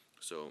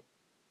 So,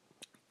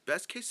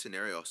 best case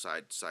scenario,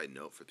 side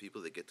note, for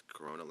people that get the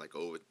corona, like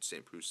Owen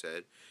St. Preux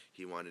said,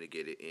 he wanted to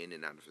get it in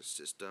and out of his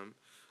system.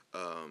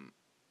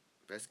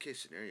 Best case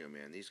scenario,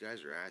 man, these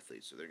guys are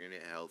athletes, so they're going to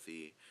get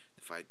healthy.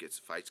 The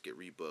fights get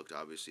rebooked.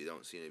 Obviously, they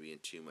don't seem to be in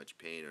too much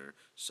pain or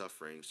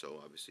suffering, so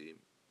obviously,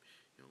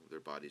 their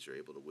bodies are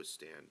able to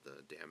withstand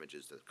the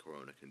damages that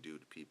corona can do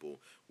to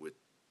people with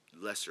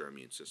lesser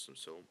immune systems,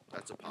 so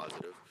that's a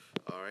positive.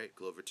 All right,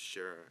 Glover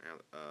Teixeira,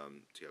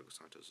 Thiago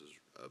Santos is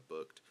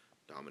booked.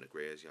 Dominic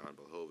Reyes, Jan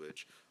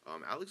Blachowicz.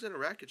 Alexander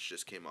Rakic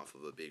just came off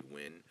of a big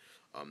win.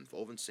 If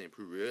Owen St.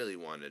 Preux really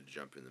wanted to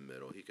jump in the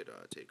middle, he could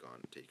take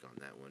on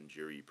that one.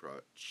 Jiri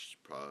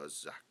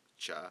Prochazka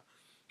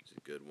is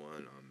a good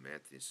one.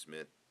 Anthony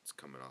Smith is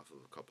coming off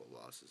of a couple of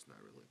losses,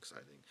 not really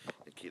exciting.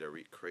 Nikita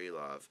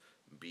Krylov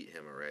beat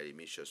him already.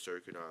 Misha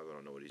Serkunov, I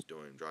don't know what he's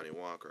doing. Johnny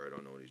Walker, I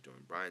don't know what he's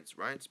doing. Ryan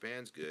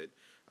Spann's good.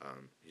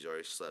 He's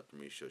already slept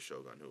Mauricio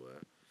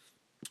Shogun-Rua.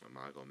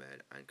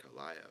 Magomed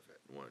Ankalaev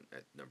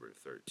at number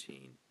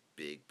 13.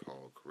 Big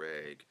Paul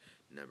Craig,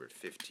 number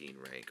 15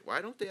 ranked.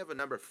 Why don't they have a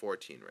number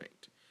 14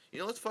 ranked?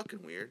 It's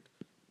fucking weird.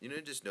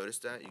 Just notice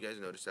that? You guys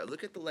notice that?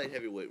 Look at the light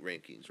heavyweight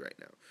rankings right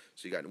now.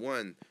 So you got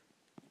 1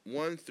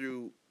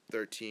 through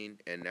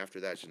 13, and after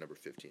that, it's number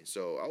 15.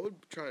 So I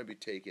would try to be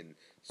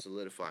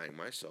solidifying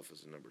myself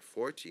as a number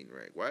 14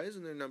 ranked. Why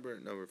isn't there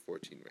number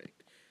 14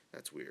 ranked?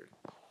 That's weird.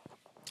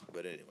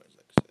 But anyways,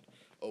 like I said,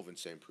 Owen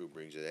St. Preux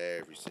brings it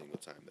every single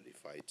time that he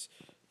fights,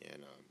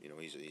 and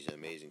he's an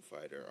amazing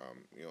fighter.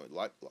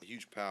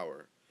 Huge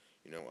power.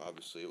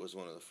 Obviously it was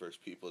one of the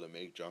first people to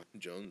make John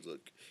Jones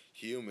look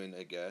human,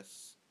 I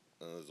guess.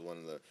 It was one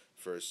of the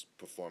first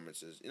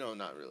performances.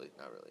 Not really.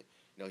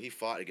 He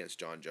fought against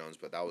John Jones,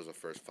 but that was the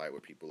first fight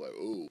where people were like,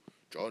 "Ooh,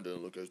 John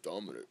didn't look as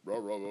dominant." Blah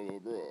blah blah blah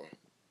blah.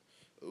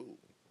 Ooh,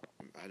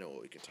 I know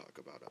what we can talk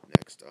about up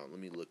next. Let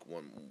me look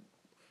one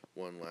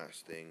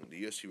last thing.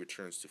 The UFC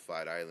returns to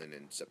Fight Island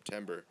in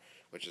September,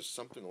 which is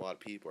something a lot of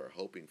people are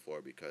hoping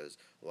for because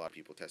a lot of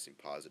people testing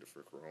positive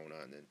for corona,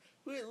 and then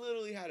we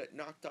literally had it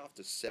knocked off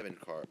to 7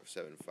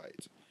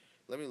 fights.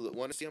 Let me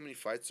want to see how many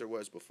fights there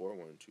was before.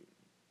 1, 2.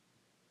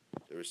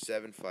 There were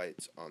 7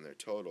 fights on their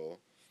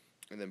total,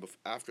 and then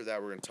after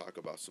that we're going to talk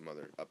about some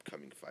other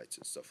upcoming fights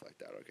and stuff like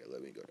that. Okay,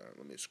 let me go down.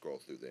 Let me scroll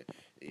through the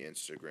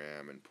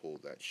Instagram and pull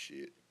that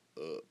shit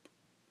up.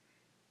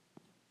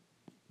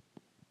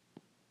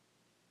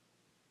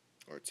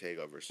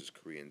 Ortega versus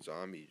Korean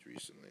Zombie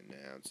recently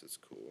announced. That's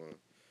cool.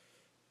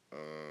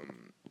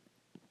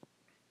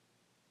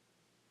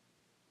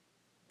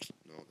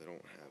 No, they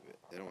don't have it.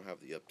 They don't have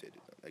the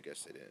updated. I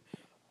guess they didn't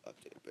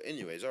update it. But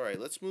anyways, all right,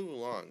 let's move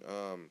along.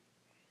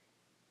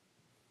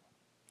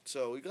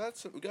 So we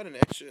got an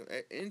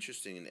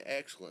interesting and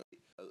excellent,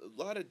 a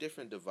lot of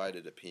different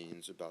divided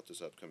opinions about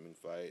this upcoming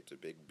fight. It's a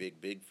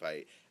big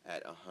fight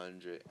at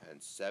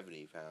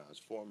 170 pounds.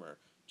 Former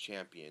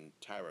champion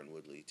Tyron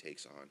Woodley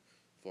takes on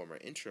former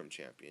interim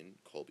champion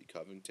Colby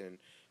Covington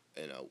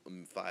in a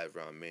 5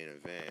 round main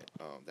event.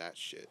 That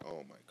shit.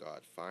 Oh my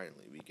God!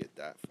 Finally, we get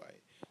that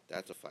fight.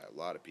 That's a fight a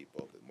lot of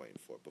people have been waiting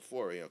for.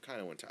 Before, kind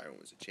of when Tyron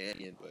was a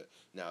champion, but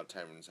now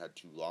Tyron's had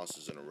 2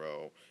 losses in a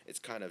row. It's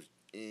kind of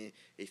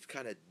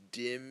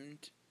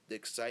dimmed the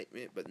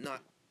excitement, but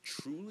not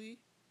truly.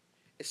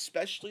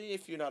 Especially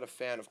if you're not a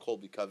fan of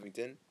Colby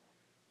Covington,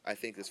 I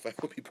think this fight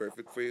will be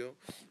perfect for you.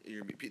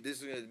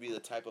 This is going to be the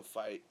type of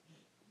fight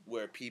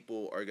where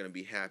people are going to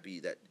be happy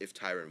that if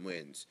Tyron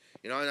wins.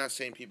 I'm not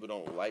saying people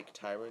don't like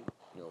Tyron.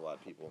 A lot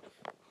of people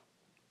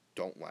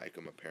don't like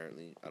him,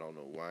 apparently. I don't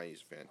know why.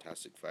 He's a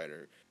fantastic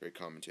fighter, great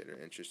commentator,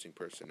 interesting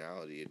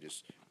personality, and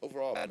just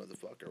overall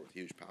motherfucker with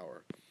huge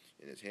power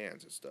in his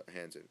hands and stuff,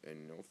 and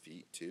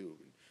feet too.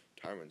 And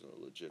Tyron's a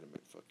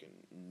legitimate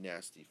fucking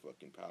nasty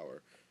fucking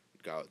power.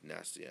 Guy with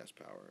nasty ass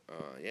power.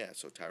 Yeah.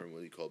 So Tyron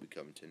Woodley, Colby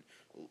Covington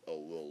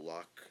will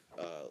lock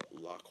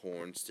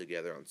horns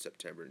together on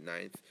September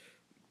 9th.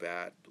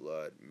 Bad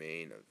Blood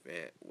main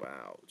event.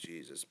 Wow,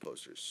 Jesus,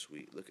 poster's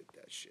sweet. Look at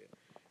that shit.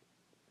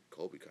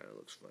 Colby kind of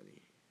looks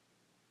funny.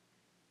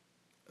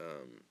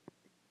 Um,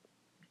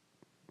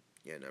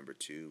 yeah, number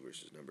 2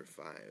 versus number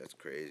 5. That's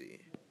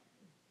crazy.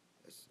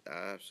 That's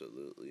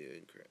absolutely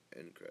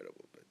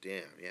incredible. But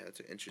damn, yeah, that's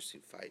an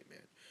interesting fight,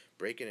 man.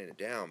 Breaking it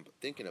down, but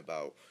thinking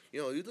about,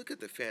 you look at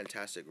the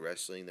fantastic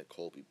wrestling that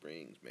Colby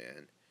brings,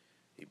 man.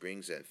 He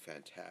brings that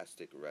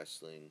fantastic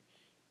wrestling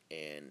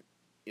and,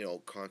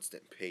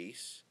 constant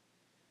pace.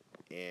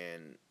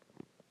 And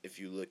if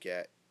you look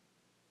at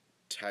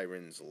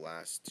Tyron's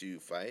last 2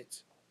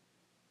 fights,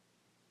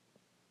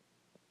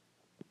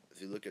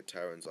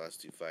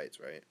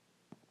 right,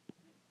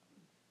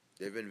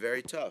 they've been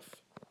very tough.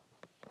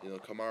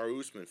 Kamaru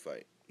Usman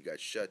fight, he got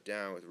shut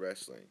down with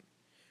wrestling.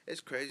 It's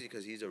crazy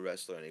because he's a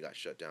wrestler and he got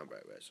shut down by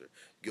a wrestler.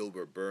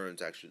 Gilbert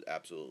Burns actually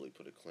absolutely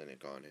put a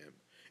clinic on him.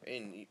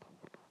 And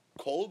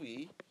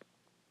Colby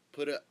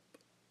put up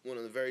one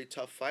of the very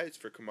tough fights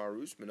for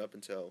Kamaru Usman up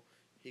until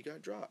he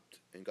got dropped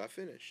and got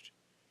finished.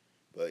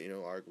 But,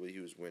 arguably he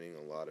was winning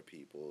a lot of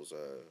people's,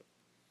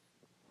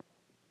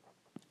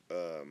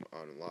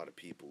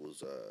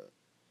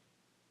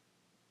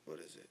 what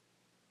is it?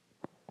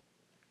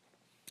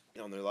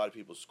 There are a lot of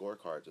people's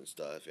scorecards and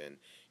stuff, and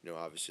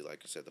obviously,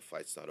 like I said, the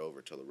fight's not over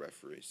until the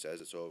referee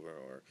says it's over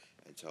or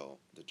until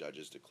the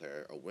judges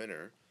declare a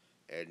winner.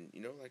 And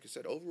like I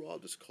said, overall,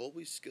 just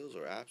Colby's skills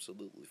are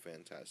absolutely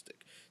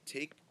fantastic.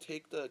 Take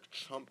the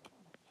Trump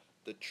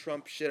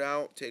shit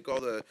out. Take all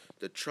the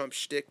Trump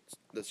shtick,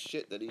 the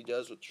shit that he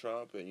does with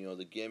Trump, and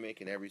the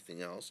gimmick and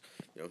everything else.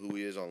 Who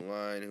he is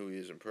online, who he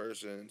is in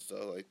person, and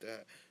stuff like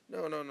that.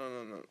 No, no, no,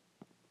 no, no.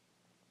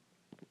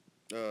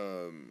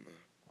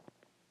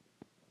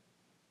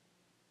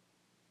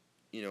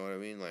 You know what I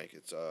mean? Like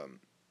it's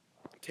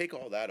take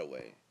all that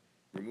away,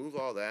 remove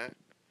all that,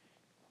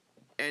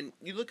 and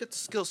you look at the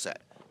skill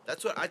set.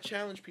 That's what I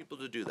challenge people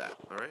to do. That,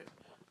 all right?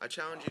 I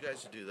challenge you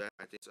guys to do that.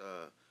 I think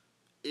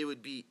it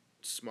would be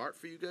smart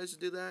for you guys to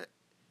do that.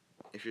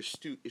 If you're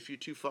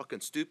too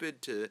fucking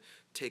stupid to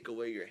take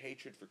away your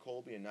hatred for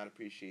Colby and not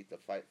appreciate the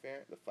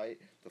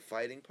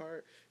fighting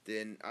part,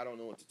 then I don't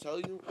know what to tell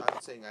you.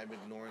 I'm saying I'm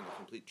ignoring the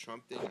complete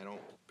Trump thing. I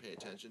don't pay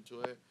attention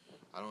to it.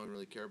 I don't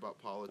really care about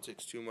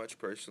politics too much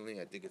personally.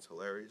 I think it's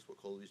hilarious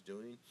what Colby's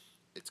doing.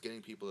 It's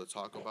getting people to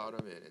talk about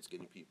him, and it's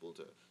getting people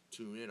to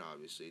tune in,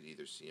 obviously, to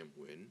either see him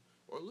win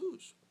or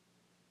lose.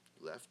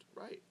 Left,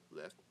 right,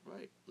 left,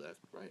 right, left,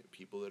 right.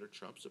 People that are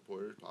Trump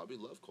supporters probably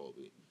love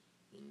Colby.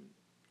 And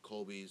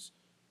Colby's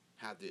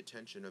had the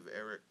attention of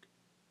Eric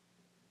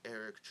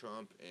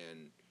Trump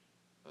and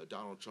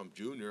Donald Trump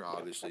Jr.,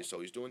 obviously,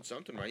 so he's doing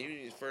something right.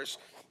 He's the first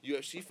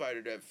UFC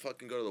fighter to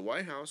fucking go to the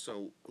White House,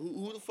 so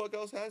who the fuck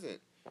else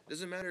hasn't?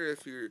 Doesn't matter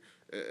if it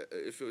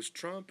was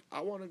Trump.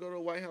 I want to go to the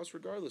White House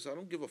regardless. I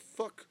don't give a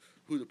fuck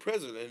who the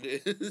president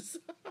is.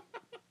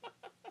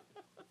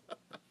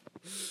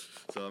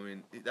 So, I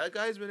mean, that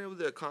guy's been able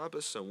to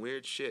accomplish some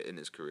weird shit in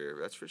his career,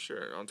 that's for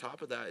sure. On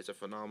top of that, he's a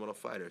phenomenal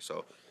fighter.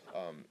 So,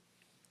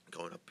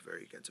 going up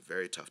against a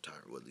very tough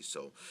Tyron Woodley.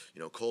 So,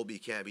 Colby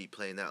can't be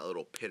playing that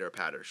little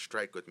pitter-patter,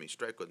 strike with me,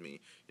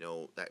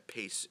 that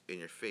pace in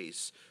your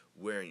face,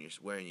 wearing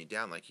you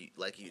down like he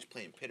was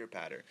playing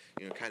pitter-patter,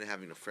 kind of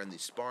having a friendly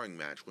sparring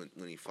match when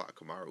he fought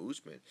Kamaru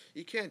Usman.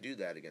 You can't do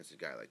that against a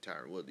guy like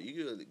Tyron Woodley.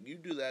 You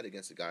do that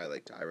against a guy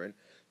like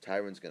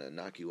Tyron's going to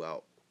knock you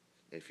out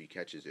if he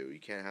catches you. You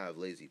can't have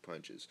lazy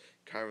punches.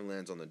 Tyron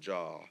lands on the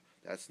jaw.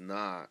 That's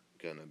not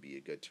going to be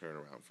a good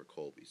turnaround for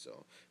Colby.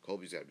 So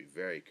Colby's got to be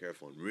very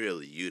careful and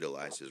really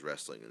utilize his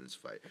wrestling in this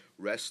fight.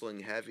 Wrestling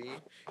heavy,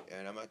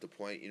 and I'm at the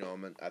point,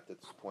 I'm at this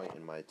point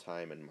in my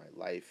time in my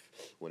life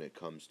when it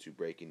comes to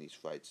breaking these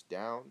fights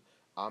down.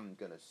 I'm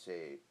going to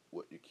say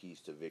what your keys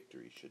to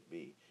victory should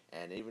be.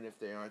 And even if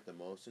they aren't the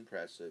most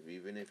impressive,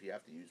 even if you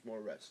have to use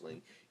more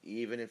wrestling,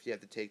 even if you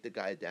have to take the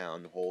guy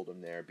down, hold him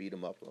there, beat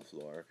him up on the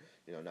floor,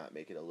 not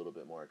make it a little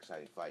bit more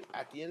exciting fight.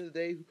 At the end of the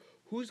day,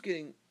 who's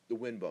getting the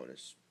win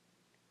bonus?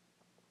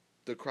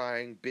 The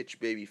crying bitch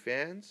baby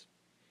fans,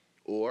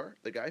 or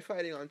the guy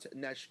fighting on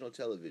national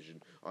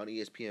television on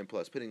ESPN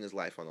Plus, putting his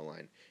life on the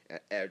line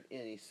at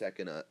any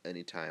second,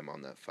 any time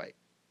on that fight,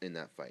 in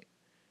that fight,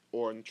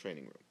 or in the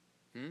training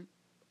room?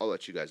 I'll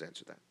let you guys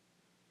answer that.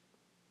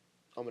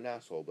 I'm an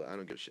asshole, but I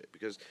don't give a shit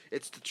because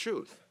it's the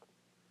truth.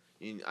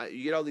 You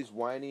get all these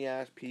whiny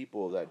ass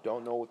people that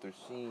don't know what they're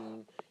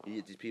seeing. You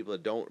get these people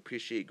that don't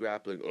appreciate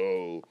grappling.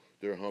 Oh,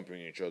 they're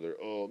humping each other.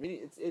 Oh, I mean,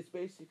 it's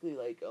basically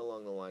like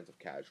along the lines of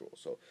casual.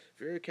 So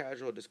if you're a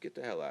casual, just get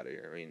the hell out of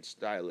here. I mean,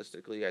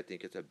 stylistically, I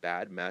think it's a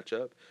bad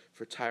matchup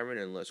for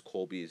Tyron unless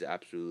Colby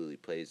absolutely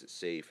plays it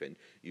safe and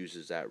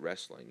uses that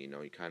wrestling. You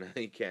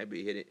can't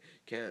be hitting,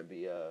 can't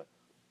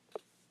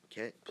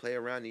play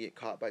around and get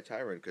caught by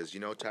Tyron because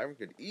Tyron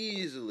could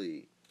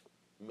easily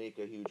make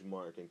a huge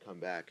mark and come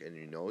back, and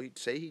he'd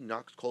say he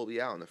knocks Colby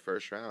out in the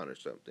first round or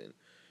something,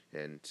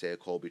 and say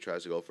Colby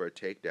tries to go for a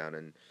takedown,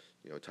 and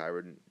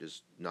Tyron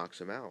just knocks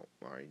him out,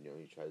 or he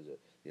tries to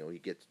he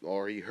gets,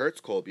 or he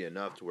hurts Colby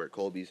enough to where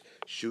Colby's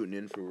shooting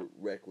in for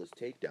reckless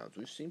takedowns.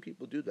 We've seen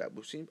people do that.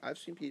 I've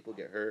seen people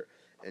get hurt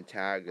and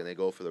tagged, and they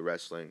go for the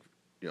wrestling,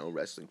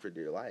 wrestling for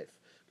dear life.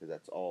 Because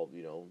that's all,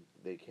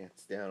 they can't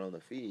stand on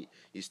the feet.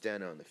 You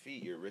stand on the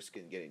feet, you're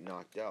risking getting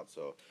knocked out.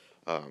 So,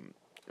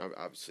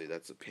 obviously,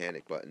 that's a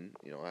panic button.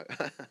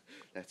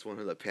 That's one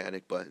of the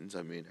panic buttons.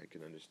 I mean, I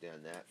can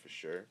understand that for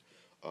sure.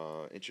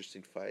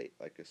 Interesting fight.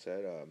 Like I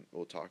said,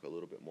 we'll talk a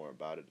little bit more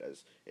about it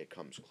as it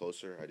comes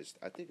closer.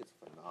 I think it's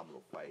a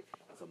phenomenal fight.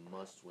 It's a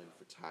must-win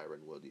for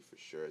Tyron Woodley for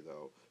sure,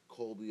 though.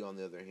 Colby, on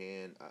the other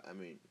hand, I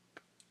mean,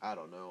 I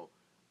don't know.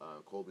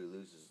 Colby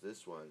loses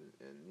this one,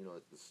 and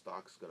the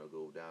stock's gonna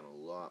go down a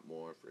lot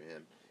more for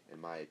him,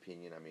 in my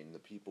opinion. I mean, the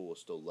people will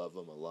still love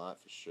him a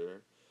lot for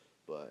sure,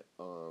 but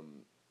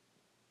I'm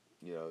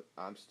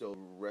still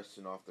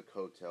resting off the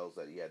coattails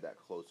that he had that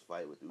close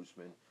fight with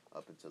Usman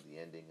up until the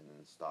ending, and then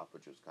the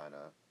stoppage was kind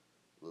of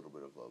a little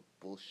bit of a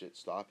bullshit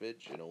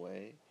stoppage in a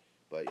way.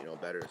 But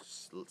better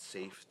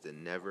safe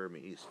than never. I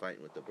mean, he's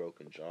fighting with a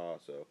broken jaw,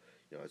 so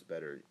it's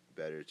better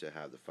to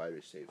have the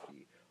fighter's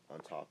safety on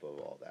top of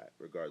all that,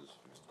 regardless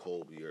if it's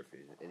Colby or if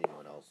it's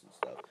anyone else and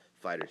stuff.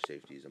 Fighter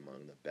safety is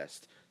among the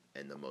best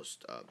and the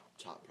most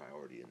top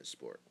priority in the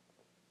sport.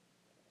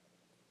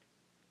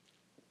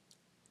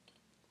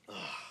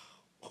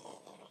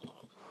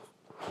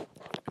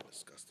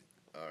 Disgusting.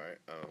 All right.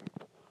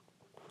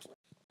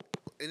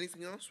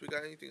 Anything else? We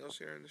got anything else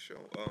here in the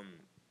show?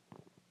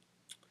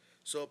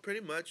 So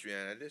pretty much,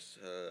 man. I just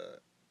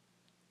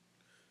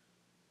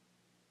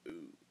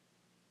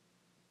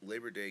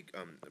Labor Day.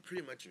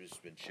 Pretty much I've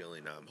just been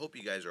chilling. Hope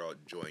you guys are all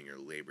enjoying your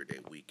Labor Day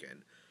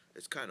weekend.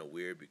 It's kind of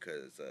weird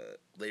because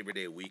Labor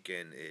Day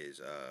weekend is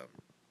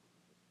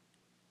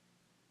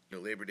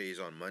Labor Day is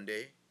on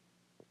Monday,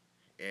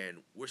 and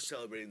we're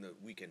celebrating the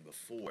weekend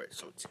before it.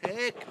 So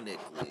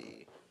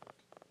technically,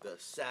 the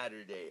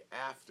Saturday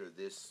after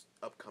this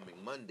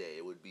upcoming Monday,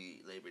 it would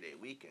be Labor Day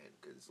weekend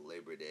because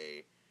Labor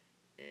Day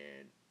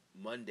and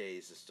Monday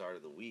is the start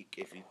of the week.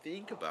 If you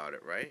think about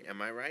it, right?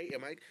 Am I right?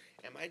 Am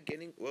I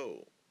getting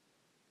whoa?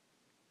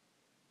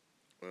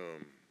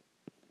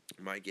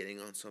 Am I getting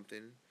on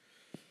something?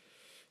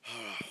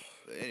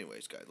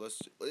 Anyways, guys,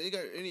 you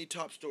got any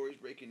top stories,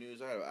 breaking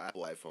news? I have an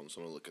Apple iPhone,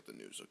 so I'm gonna look at the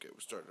news. Okay, we'll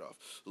start it off.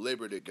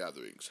 Labor Day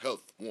gatherings.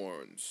 Health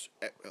warns.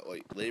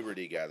 Labor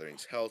Day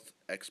gatherings. Health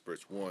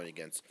experts warn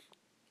against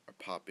are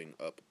popping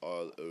up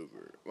all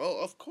over. Well,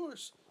 of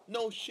course.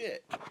 No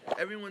shit.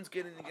 Everyone's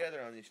getting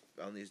together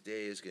on these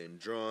days, getting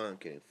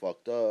drunk, getting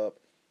fucked up,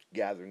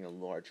 gathering in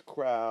large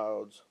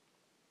crowds.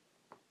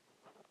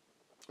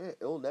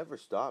 It'll never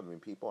stop. I mean,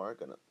 people aren't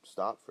gonna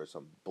stop for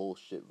some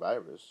bullshit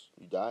virus.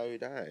 You die, you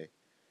die.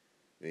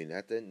 I mean,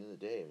 at the end of the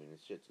day, I mean,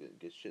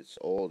 shit's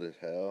old as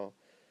hell.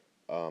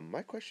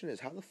 My question is,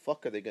 how the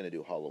fuck are they gonna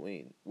do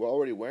Halloween? We're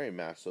already wearing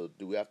masks, so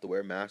do we have to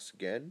wear masks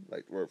again?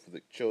 Like, for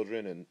the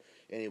children and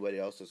anybody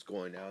else that's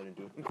going out and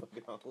doing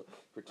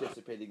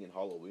participating in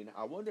Halloween?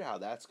 I wonder how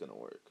that's gonna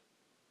work.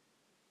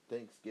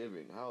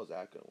 Thanksgiving, how is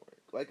that gonna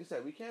work? Like I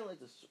said, we can't let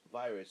this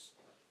virus.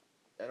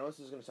 I know this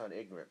is gonna sound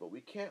ignorant, but we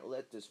can't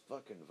let this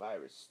fucking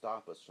virus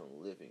stop us from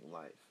living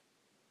life.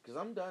 Cause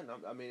I'm done.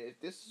 I mean, if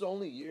this is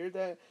only year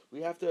that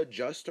we have to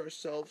adjust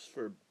ourselves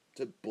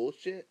to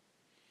bullshit,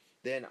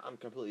 then I'm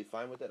completely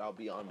fine with it. I'll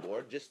be on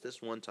board just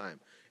this one time.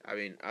 I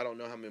mean, I don't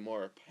know how many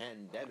more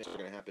pandemics are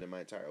gonna happen in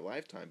my entire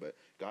lifetime, but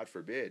God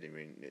forbid. I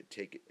mean,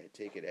 take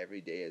it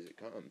every day as it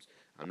comes.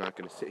 I'm not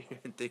gonna sit here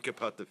and think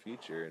about the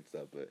future and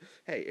stuff. But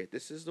hey, if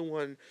this is the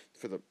one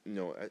for the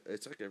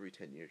it's like every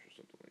 10 years or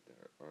something like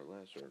that, or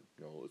less, or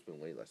no, it's been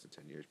way less than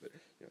 10 years. But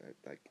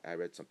I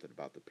read something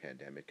about the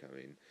pandemic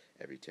coming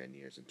every 10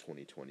 years, and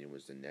 2020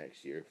 was the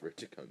next year for it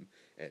to come.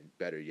 And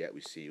better yet,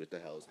 we see what the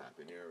hell is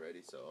happening here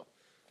already. So.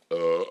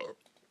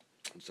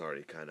 It's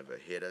already kind of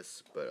hit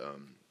us, but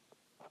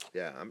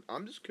Yeah,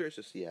 I'm just curious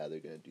to see how they're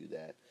gonna do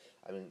that.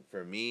 I mean,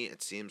 for me,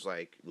 it seems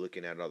like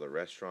looking at all the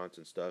restaurants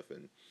and stuff,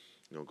 and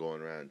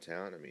going around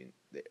town. I mean,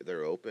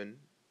 they're open,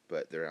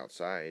 but they're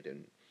outside,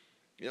 and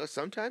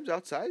sometimes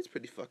outside is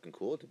pretty fucking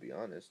cool, to be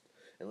honest.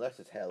 Unless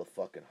it's hella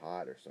fucking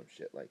hot or some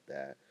shit like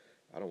that.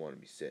 I don't want to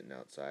be sitting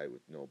outside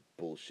with no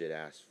bullshit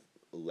ass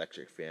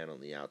electric fan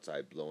on the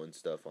outside blowing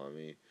stuff on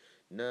me.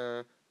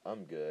 Nah,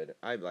 I'm good.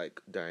 I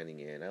like dining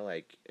in. I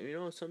like,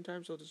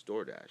 sometimes I'll just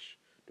DoorDash.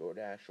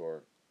 DoorDash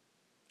or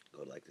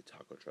go to like the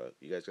taco truck.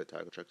 You guys got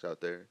taco trucks out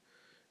there?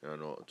 I don't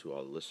know, to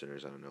all the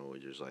listeners, I don't know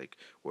just like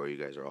where you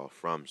guys are all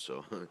from.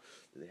 So, do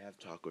they have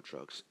taco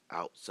trucks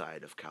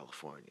outside of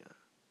California?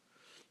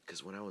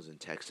 Because when I was in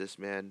Texas,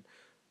 man,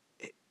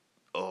 it,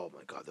 oh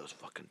my god, those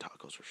fucking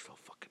tacos were so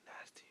fucking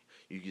nasty.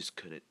 You just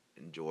couldn't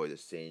enjoy the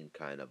same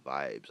kind of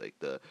vibes. Like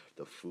the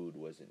food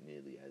wasn't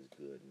nearly as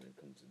good when it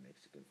comes to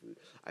Mexican food.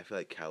 I feel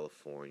like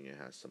California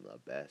has some of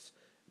the best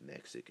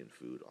Mexican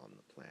food on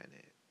the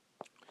planet.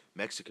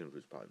 Mexican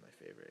food's probably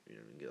my favorite. You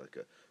can get like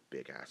a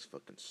big ass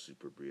fucking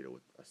super burrito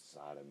with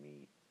asada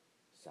meat,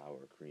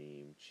 sour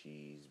cream,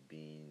 cheese,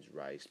 beans,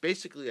 rice.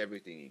 Basically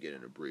everything you get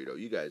in a burrito.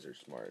 You guys are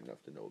smart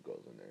enough to know what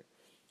goes in there.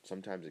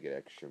 Sometimes I get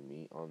extra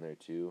meat on there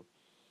too.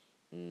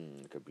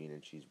 Like a bean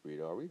and cheese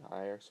burrito. Are we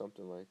high or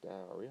something like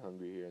that? Are we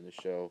hungry here in the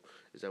show?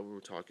 Is that what we're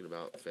talking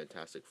about?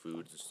 Fantastic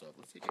foods and stuff.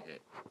 Let's take a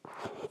hit.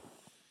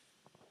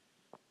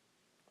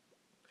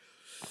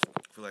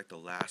 For like the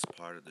last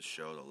part of the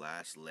show, the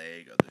last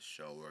leg of the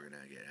show, we're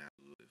gonna get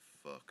absolutely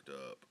fucked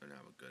up and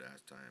have a good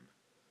ass time.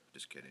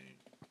 Just kidding.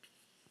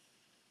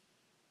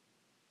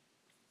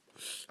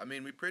 I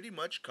mean, we pretty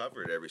much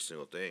covered every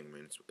single thing. I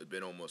mean, it's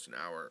been almost an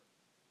hour.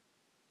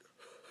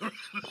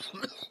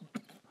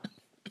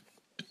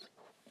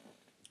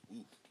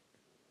 Ooh,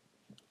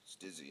 it's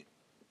dizzy.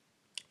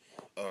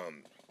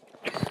 Um,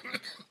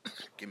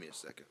 give me a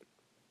second.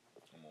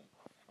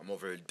 I'm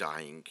over here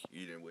dying.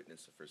 You didn't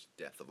witness the first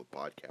death of a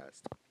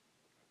podcast.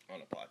 On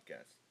a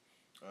podcast.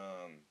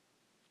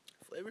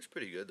 Flavor's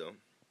pretty good though.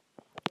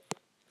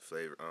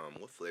 Flavor.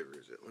 What flavor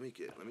is it? Let me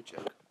check.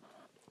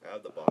 I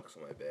have the box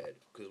on my bed.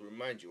 Cause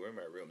remind you, we're in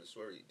my room. This is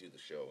where we do the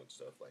show and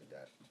stuff like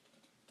that.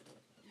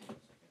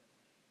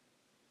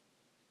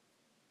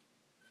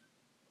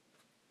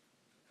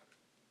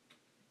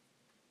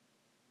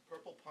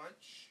 Purple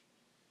Punch,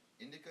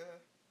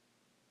 Indica.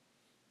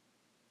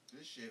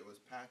 This shit was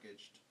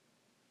packaged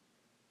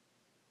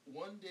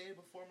one day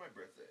before my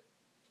birthday.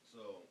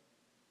 So,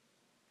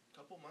 a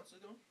couple months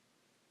ago.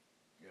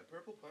 Yeah,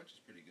 Purple Punch is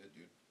pretty good,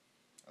 dude.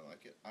 I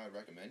like it. I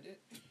recommend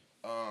it.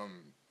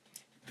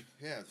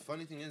 Yeah, the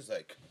funny thing is,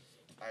 like,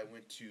 I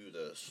went to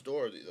the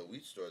store, the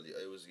wheat store.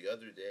 It was the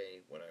other day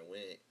when I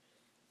went,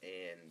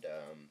 and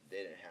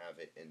they didn't have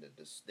it in the.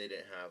 They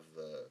didn't have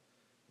the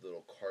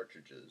little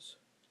cartridges.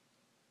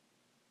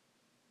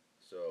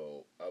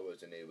 So I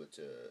wasn't able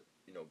to,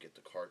 get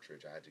the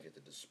cartridge. I had to get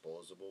the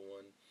disposable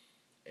one,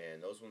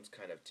 and those ones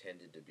kind of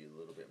tended to be a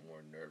little bit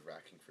more nerve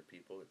wracking for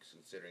people,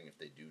 considering if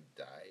they do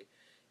die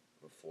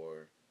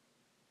before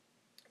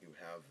you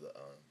have the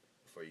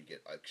before you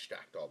get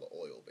extract all the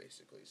oil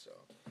basically. So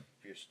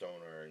if you're a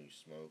stoner and you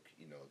smoke,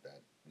 you know what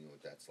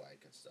that's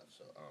like and stuff.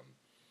 So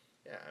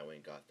yeah, I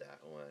went and got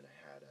that one.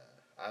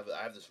 I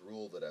have this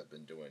rule that I've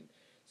been doing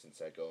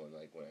since I go and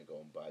like when I go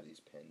and buy these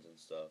pens and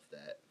stuff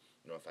that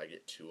if I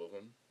get two of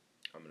them,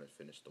 I'm gonna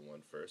finish the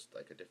one first,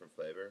 like a different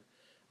flavor.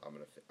 I'm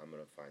gonna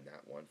find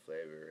that one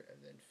flavor and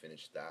then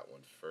finish that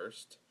one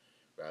first,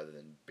 rather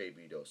than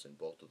baby dosing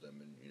both of them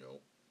and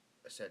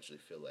essentially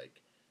feel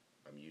like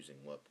I'm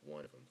using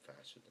one of them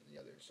faster than the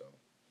other. So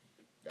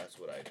that's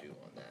what I do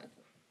on that.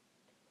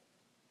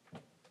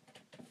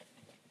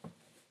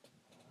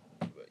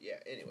 But yeah,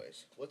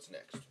 anyways, what's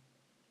next?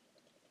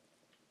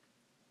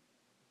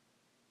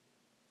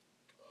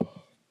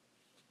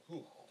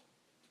 Whew.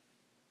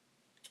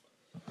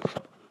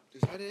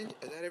 Is that it?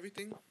 Is that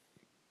everything?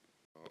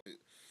 Oh,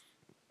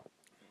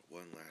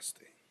 one last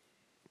thing,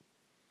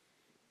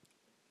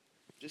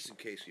 just in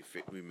case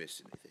we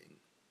miss anything.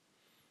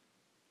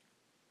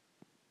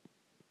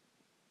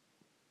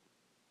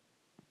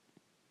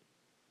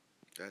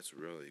 That's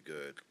really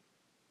good.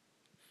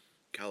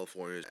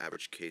 California's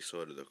average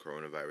caseload of the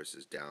coronavirus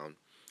is down.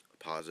 A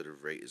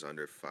positive rate is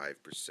under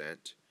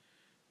 5%.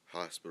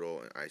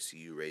 Hospital and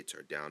ICU rates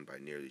are down by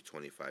nearly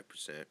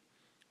 25%.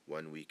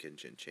 1 weekend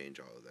can change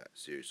all of that.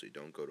 Seriously,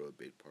 don't go to a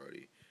big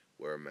party.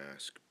 Wear a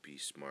mask. Be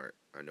smart.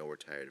 I know we're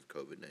tired of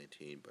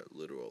COVID-19, but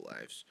literal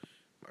lives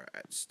are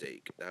at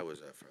stake. That was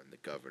from the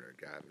governor,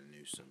 Gavin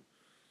Newsom.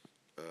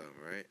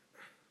 Right?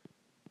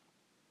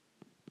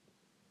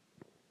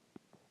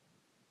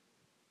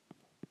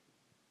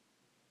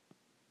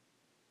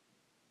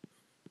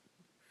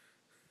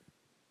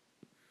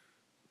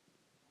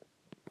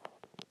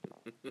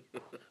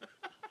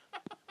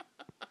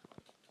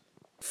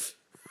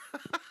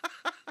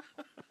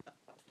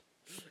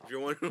 If you're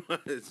wondering why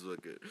it's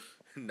looking,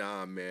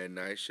 nah, man,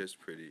 nice just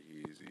pretty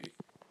easy.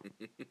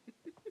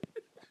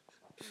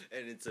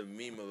 And it's a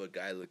meme of a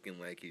guy looking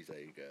like he's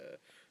like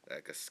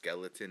like a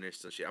skeleton or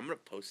some shit. I'm gonna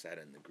post that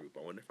in the group.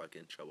 I wonder if I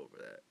get in trouble for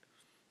that.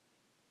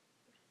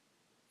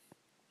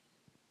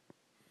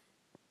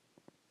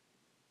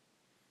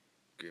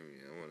 Give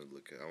me. I want to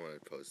look at. I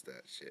want to post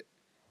that shit.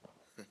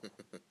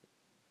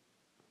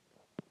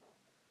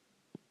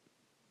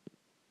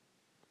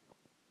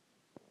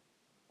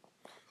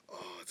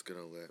 Oh, it's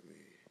gonna let me.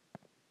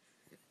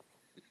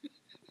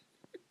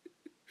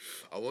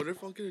 I wonder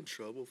if I'll get in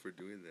trouble for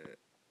doing that.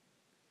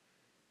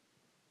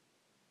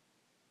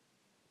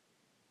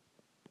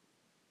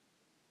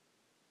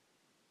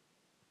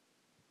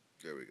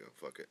 There we go.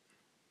 Fuck it.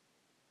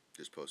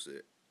 Just posted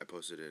it. I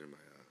posted it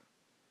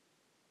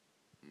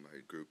in my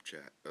group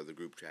chat. Or the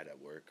group chat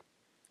at work.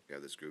 We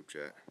have this group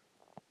chat.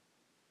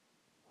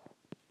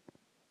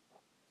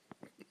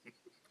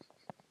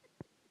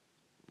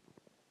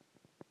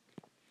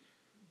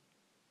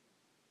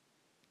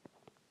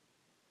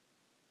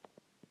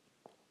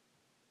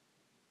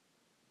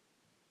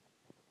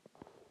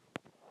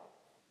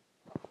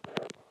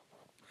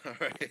 All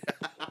right.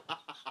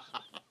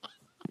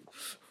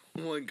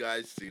 One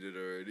guy's seen it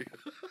already.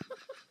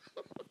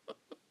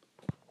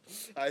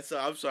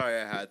 I'm sorry.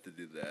 I had to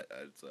do that.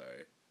 I'm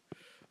sorry.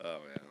 Oh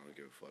man, I don't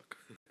give a fuck.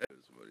 That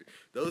was funny.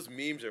 Those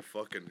memes are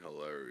fucking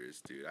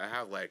hilarious, dude. I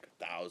have like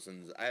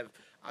thousands.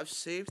 I've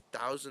saved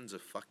thousands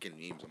of fucking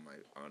memes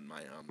on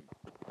my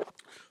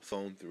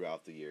phone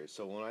throughout the years.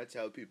 So when I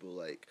tell people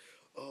like,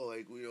 oh,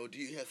 like, do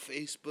you have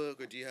Facebook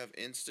or do you have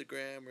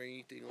Instagram or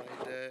anything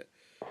like that?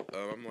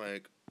 I'm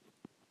like,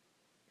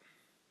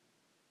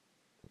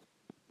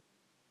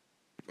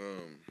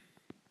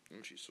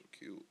 oh, she's so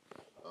cute.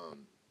 Um,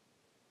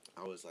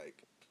 I was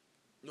like,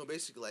 no,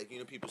 basically, like,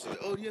 people say,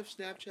 oh, do you have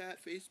Snapchat,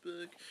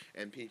 Facebook?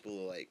 And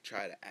people, like,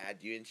 try to add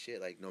you and shit,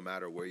 like, no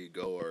matter where you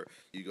go or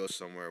you go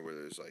somewhere where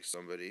there's, like,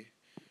 somebody,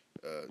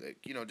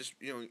 like, just,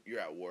 you're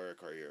at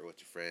work or you're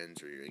with your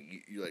friends or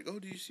you're like, oh,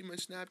 do you see my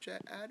Snapchat?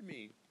 Add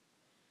me.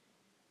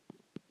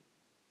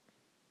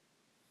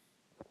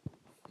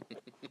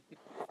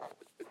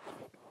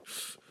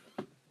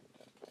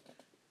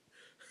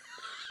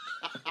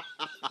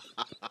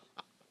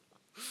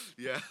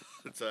 Yeah,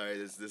 sorry,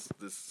 this,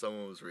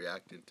 someone was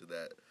reacting to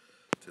that,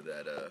 to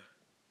that.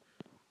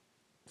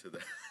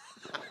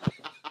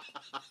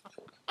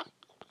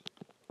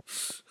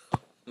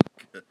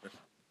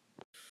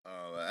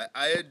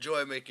 I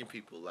enjoy making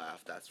people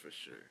laugh. That's for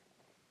sure.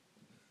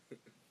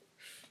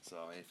 So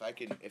if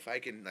I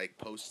can like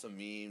post some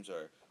memes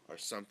or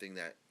something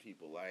that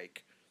people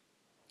like,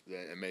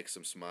 then it makes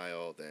them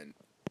smile, then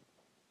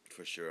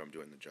for sure I'm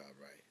doing the job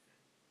right.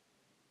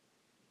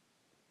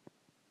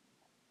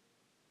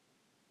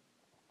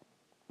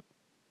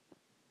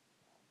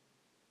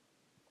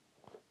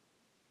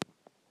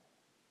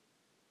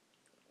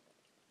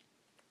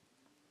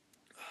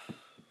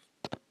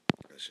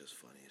 That's just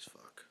funny as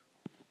fuck.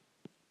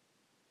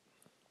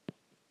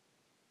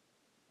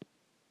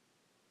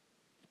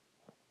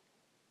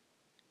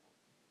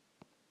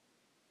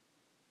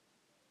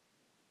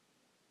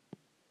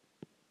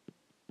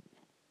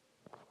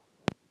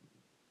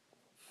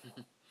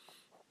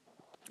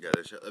 Yeah,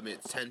 I mean,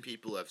 10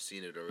 people have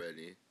seen it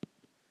already.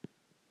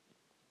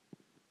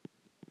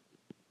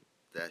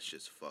 That's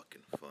just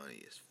fucking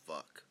funny as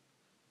fuck.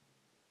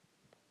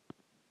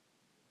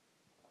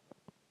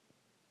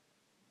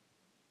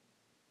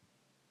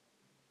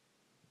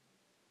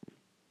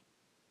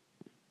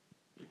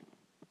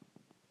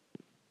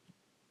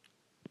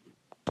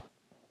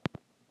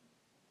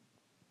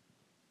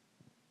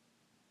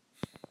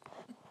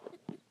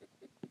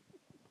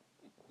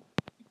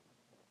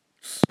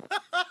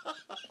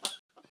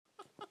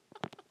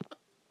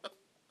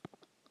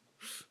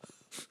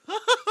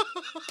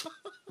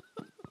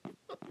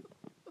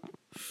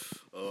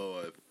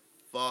 Oh my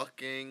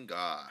fucking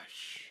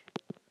gosh.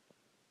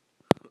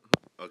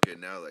 Okay,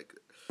 now like,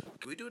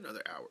 can we do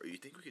another hour? You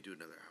think we could do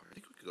another hour? I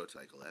think we could go to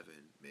like 11,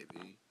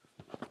 maybe.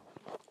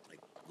 Like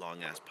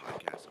long ass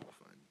podcast would be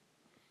fun.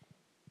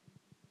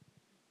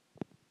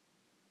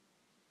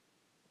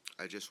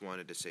 I just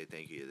wanted to say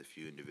thank you to the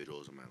few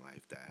individuals in my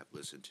life that have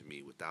listened to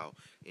me without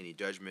any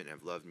judgment and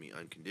have loved me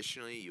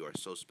unconditionally. You are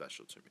so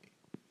special to me.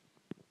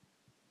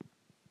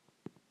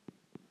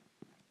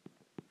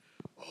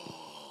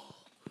 Oh,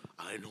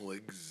 I know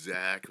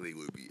exactly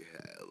what would be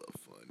hella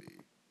funny.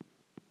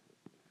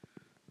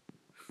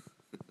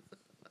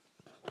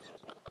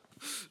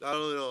 I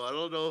don't know. I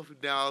don't know if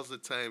now's the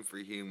time for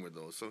humor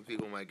though. Some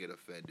people might get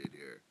offended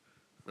here.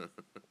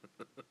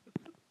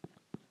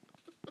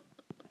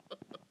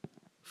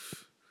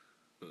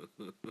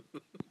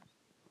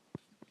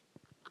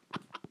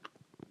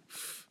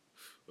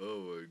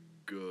 Oh my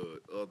god.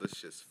 Oh, this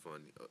shit's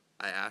funny.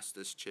 I asked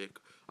this chick,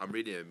 I'm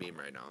reading a meme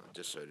right now,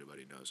 just so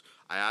everybody knows.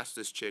 I asked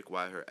this chick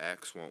why her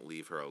ex won't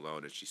leave her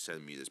alone, and she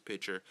sent me this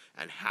picture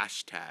and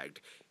hashtagged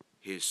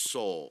his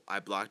soul. I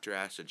blocked her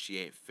ass, and she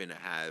ain't finna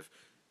have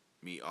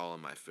me all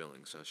in my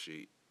feelings. So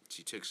she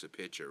takes a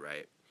picture,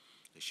 right?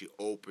 And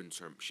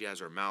she has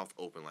her mouth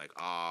open like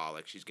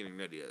she's getting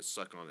ready to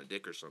suck on a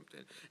dick or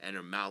something. And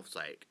her mouth's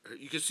like,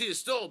 you can see his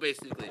soul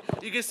basically.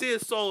 You can see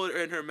his soul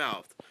in her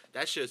mouth.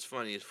 That shit's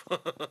funny as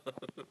fuck.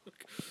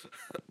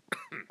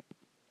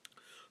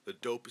 The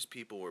dopest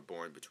people were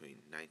born between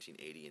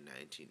 1980 and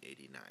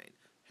 1989.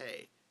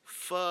 Hey,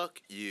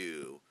 fuck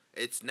you.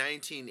 It's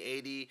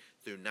 1980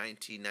 through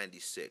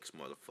 1996,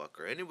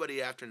 motherfucker.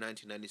 Anybody after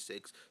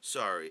 1996,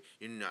 sorry,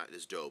 you're not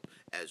as dope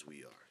as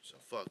we are. So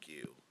fuck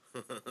you.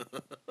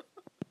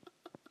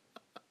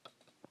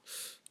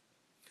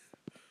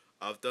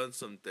 I've done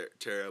some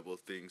terrible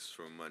things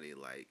for money,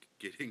 like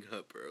getting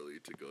up early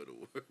to go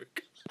to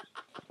work.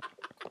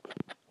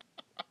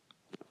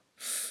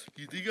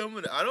 You think I'm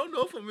gonna? I don't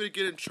know if I'm gonna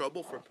get in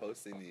trouble for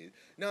posting these.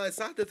 No, it's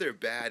not that they're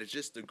bad. It's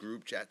just the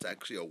group chat's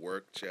actually a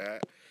work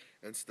chat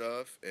and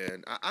stuff.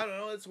 And I don't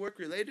know. It's work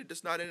related.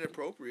 It's not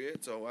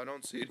inappropriate, so I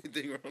don't see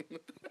anything wrong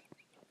with that.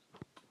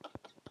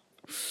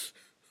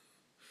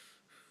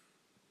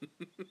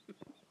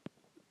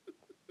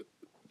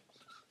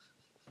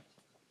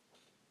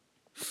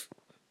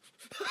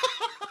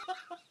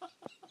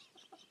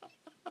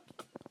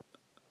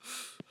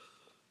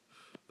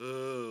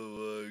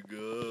 Oh my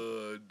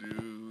god,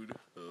 dude.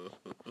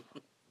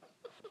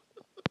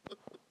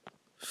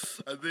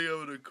 I think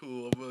I'm gonna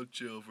cool. I'm gonna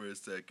chill for a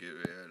second,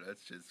 man.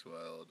 That's just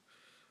wild.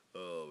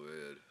 Oh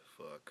man,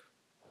 fuck.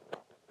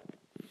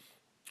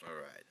 All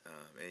right.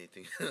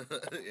 Anything?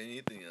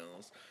 Anything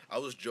else? I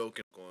was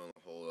joking, going a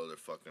whole other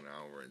fucking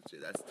hour and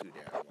shit. That's too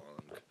damn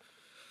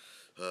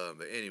long.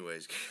 But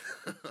anyways,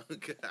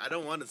 I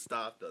don't want to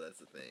stop though. That's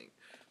the thing.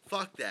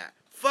 Fuck that.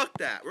 Fuck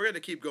that. We're gonna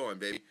keep going,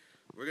 baby.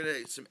 We're gonna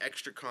get some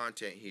extra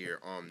content here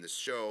on this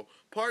show.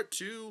 Part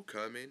 2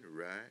 coming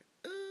right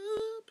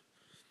up.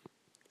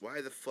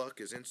 Why the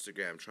fuck is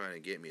Instagram trying to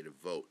get me to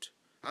vote?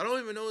 I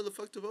don't even know what the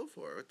fuck to vote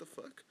for. What the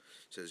fuck?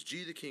 It says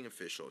G the King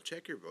official.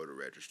 Check your voter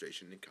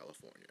registration in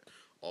California.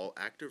 All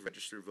active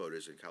registered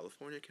voters in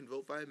California can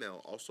vote by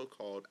mail, also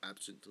called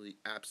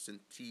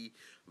absentee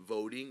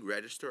voting.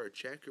 Register or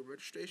check your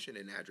registration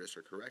and address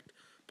are correct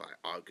by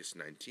August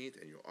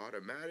 19th, and you'll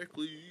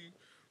automatically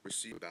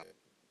receive a ballot.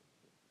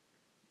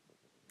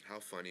 How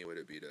funny would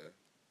it be to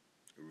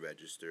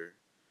register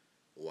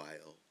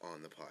while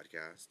on the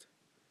podcast?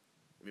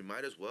 I mean,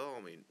 might as well.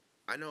 I mean,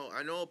 I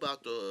know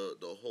about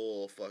the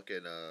whole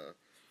fucking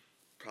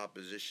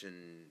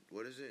proposition.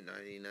 What is it?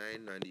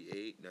 99,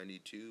 98,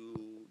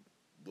 92.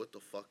 What the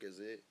fuck is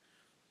it?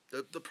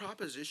 The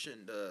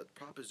proposition,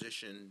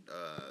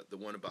 the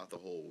one about the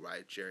whole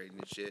ride sharing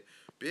and shit.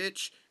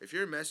 Bitch, if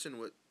you're messing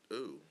with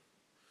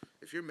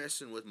if you're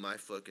messing with my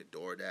fucking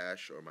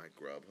DoorDash or my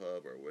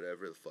Grubhub or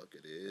whatever the fuck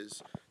it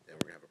is, then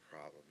we're gonna have a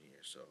problem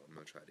here. So I'm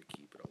gonna try to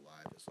keep it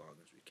alive as long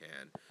as we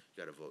can. You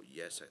gotta vote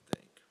yes, I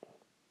think.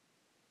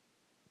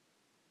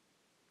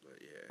 But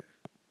yeah,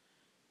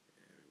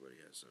 everybody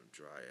has some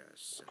dry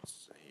ass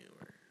sense of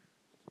humor.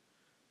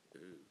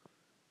 Ooh.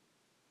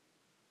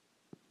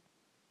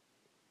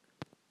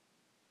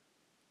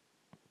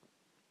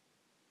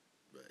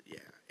 But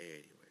yeah,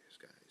 anyways,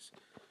 guys,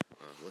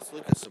 let's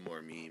look at some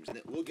more memes, and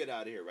then we'll get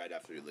out of here right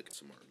after we look at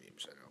some more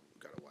memes. I know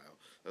we've got a while.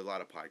 There's a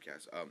lot of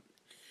podcasts.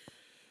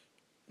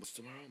 What's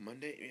tomorrow?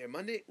 Monday? Yeah,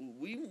 Monday.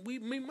 We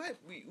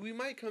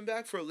might come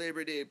back for a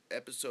Labor Day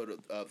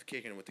episode of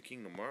Kicking It with the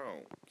King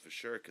tomorrow for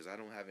sure. Because I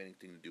don't have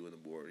anything to do in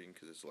the morning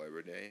because it's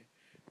Labor Day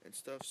and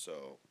stuff.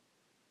 So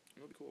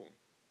it'll be cool.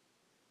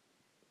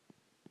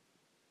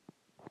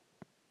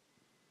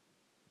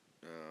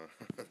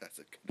 That's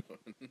a good one.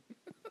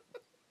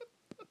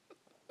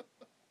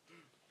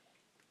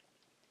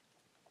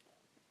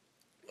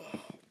 Oh,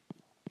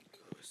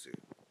 let's see.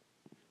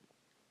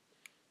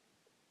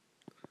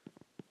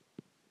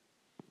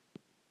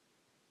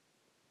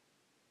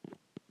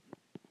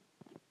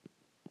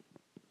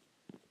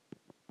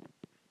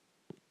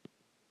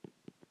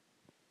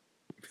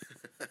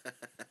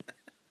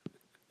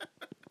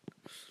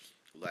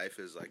 Life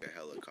is like a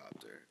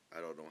helicopter. I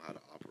don't know how to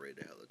operate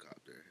a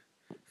helicopter.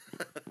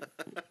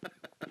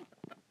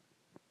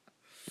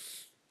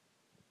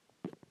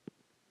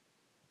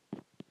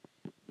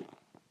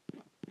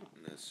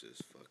 That's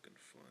just fucking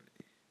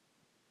funny.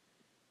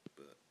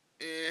 But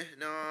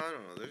no, I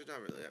don't know. There's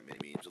not really that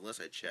many memes unless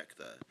I check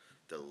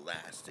the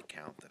last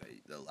account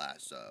the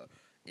last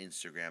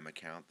Instagram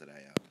account that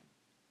I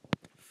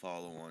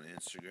follow on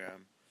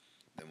Instagram.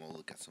 Then we'll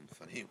look at some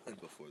funny ones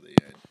before the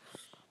end.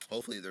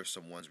 Hopefully, there's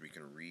some ones we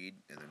can read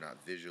and they're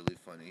not visually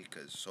funny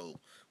because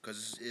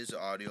this is an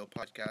audio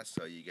podcast,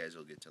 so you guys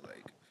will get to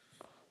like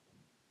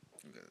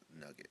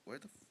nugget. Where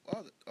the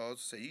I'll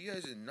say you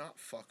guys did not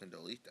fucking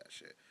delete that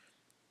shit.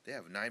 They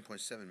have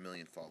 9.7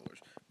 million followers.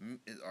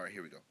 All right,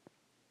 here we go.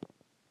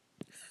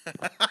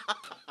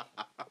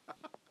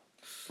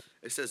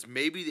 It says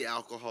maybe the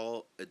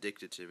alcohol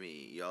addicted to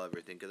me. Y'all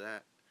ever think of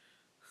that?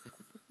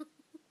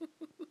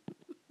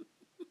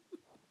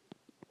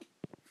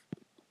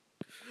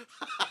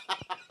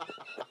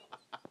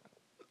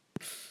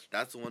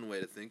 That's one way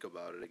to think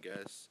about it, I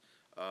guess.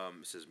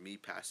 It says me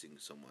passing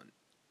someone.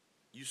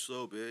 You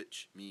slow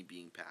bitch. Me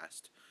being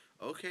passed.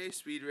 Okay,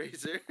 Speed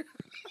Racer.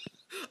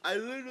 I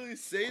literally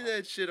say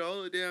that shit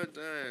all the damn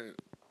time.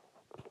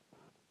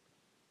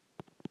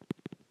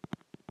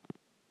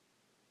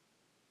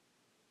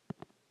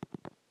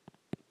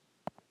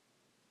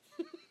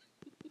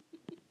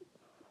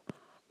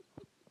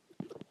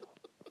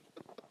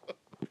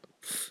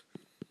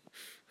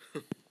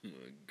 Oh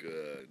my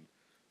god.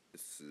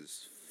 This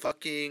is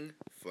fucking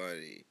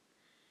funny.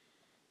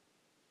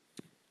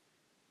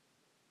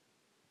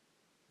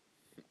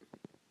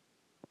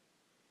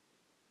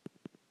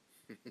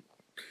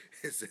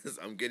 It says,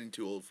 I'm getting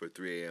too old for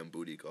 3 a.m.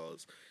 booty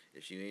calls.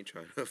 If you ain't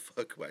trying to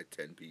fuck by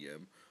 10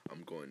 p.m.,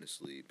 I'm going to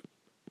sleep.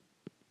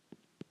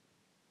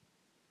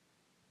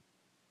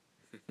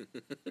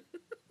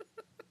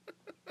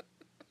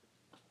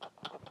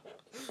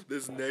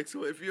 This next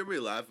one, if you hear me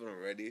laughing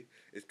already,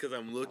 it's because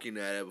I'm looking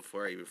at it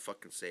before I even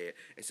fucking say it.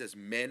 It says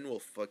men will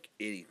fuck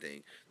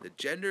anything. The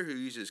gender who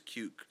uses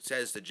cucumbers,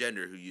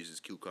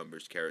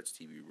 carrots,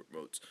 TV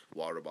remotes,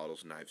 water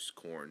bottles, knives,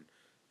 corn,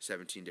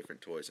 17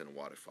 different toys, and a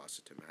water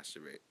faucet to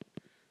masturbate.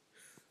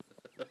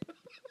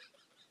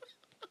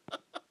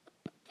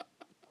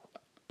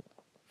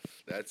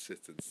 That's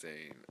just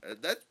insane.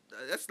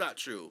 That's not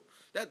true.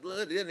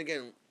 Then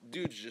again,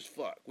 dudes just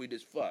fuck. We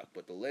just fuck.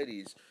 But the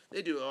ladies,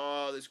 they do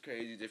all this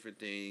crazy different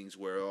things,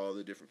 wear all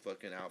the different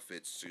fucking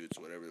outfits, suits,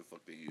 whatever the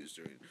fuck they use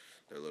during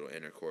their little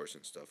intercourse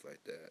and stuff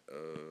like that.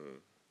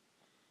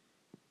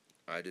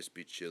 I just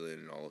be chilling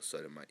and all of a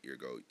sudden my ear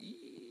go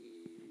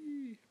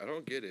ee. I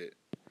don't get it.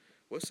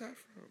 What's that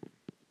from?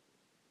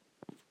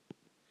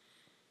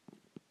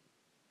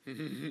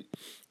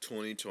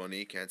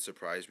 2020 can't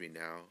surprise me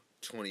now.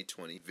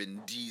 2020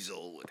 Vin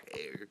Diesel with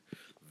hair.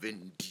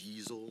 Vin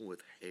Diesel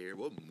with hair.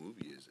 What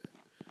movie is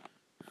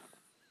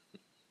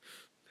it?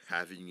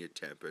 Having your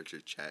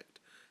temperature checked,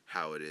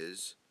 how it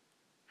is,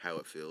 how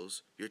it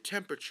feels. Your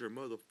temperature,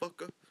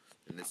 motherfucker.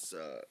 And it's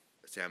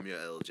Samuel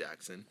L.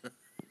 Jackson.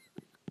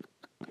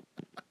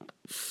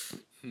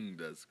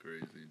 That's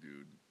crazy,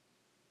 dude.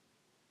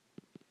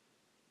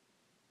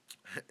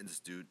 And this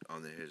dude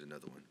on there, here's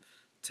another one.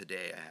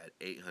 Today I had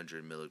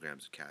 800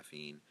 milligrams of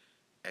caffeine,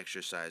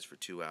 exercised for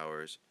 2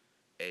 hours,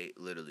 ate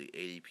literally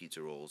 80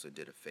 pizza rolls, and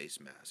did a face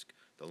mask.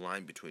 The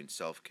line between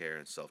self care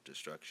and self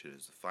destruction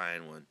is a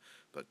fine one,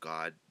 but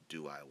God,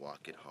 do I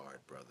walk it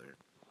hard, brother.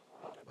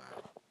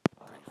 Wow,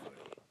 pretty funny.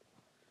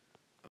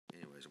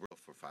 Anyways, we're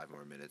for 5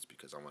 more minutes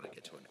because I want to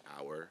get to an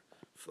hour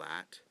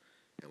flat,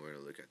 and we're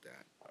gonna look at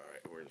that. All right,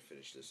 we're gonna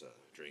finish this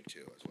drink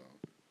too as well.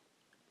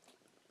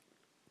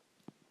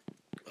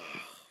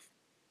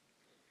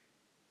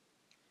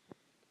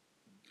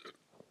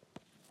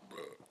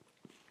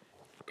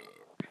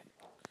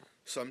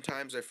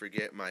 Sometimes I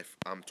forget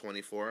I'm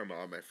 24 and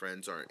all my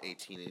friends aren't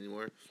 18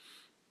 anymore.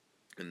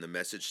 And the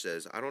message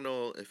says, I don't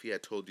know if he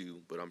had told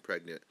you, but I'm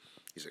pregnant.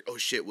 He's like, oh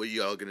shit, what are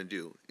y'all gonna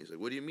do? He's like,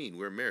 what do you mean?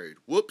 We're married.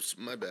 Whoops,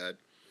 my bad.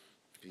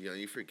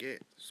 You forget.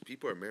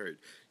 People are married.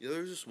 There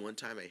was this one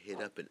time I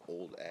hit up an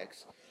old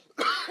ex.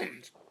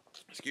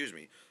 Excuse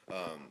me.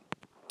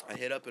 I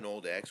hit up an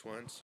old ex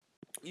once.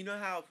 You know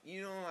how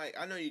like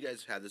I know you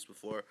guys have had this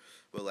before,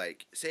 but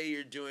like say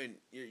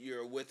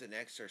you're with an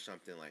ex or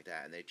something like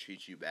that, and they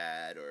treat you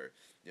bad, or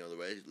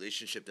the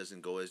relationship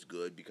doesn't go as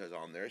good because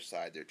on their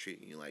side they're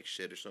treating you like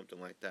shit or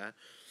something like that,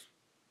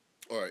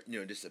 or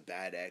just a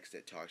bad ex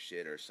that talks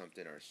shit or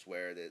something, or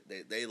swear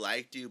that they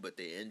liked you but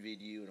they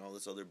envied you and all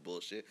this other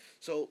bullshit.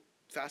 So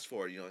fast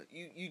forward,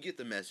 you get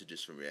the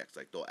messages from your ex,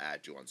 like they'll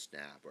add you on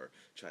Snap or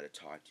try to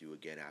talk to you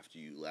again after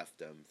you left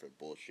them for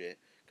bullshit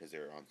because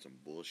they're on some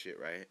bullshit,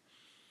 right?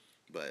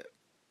 But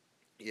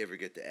you ever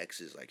get the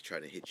exes like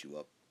trying to hit you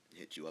up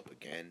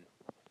again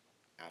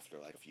after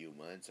like a few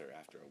months or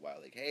after a while,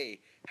 like,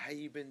 hey, how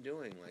you been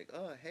doing? Like,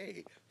 oh,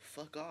 hey,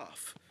 fuck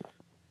off.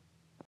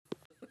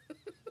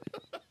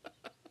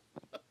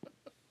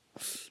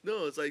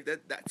 No, it's like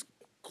that. That's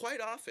quite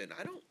often.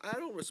 I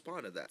don't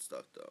respond to that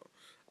stuff though.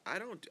 I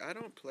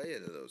don't play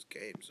into those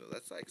games. So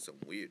that's like some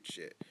weird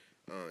shit.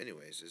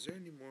 Anyways, is there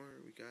any more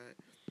we got?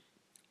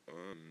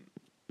 Um,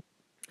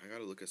 I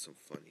gotta look at some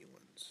funny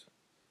ones.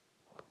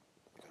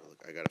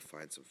 I gotta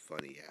find some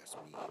funny ass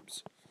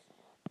memes.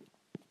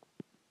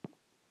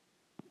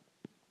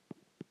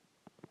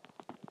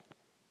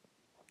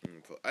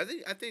 I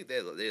think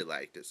they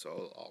liked it,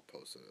 so I'll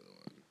post another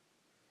one.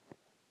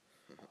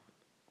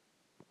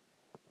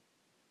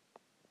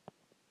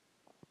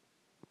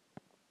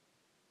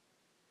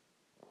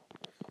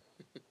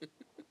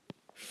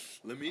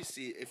 Let me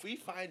see if we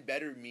find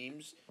better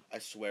memes. I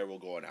swear we'll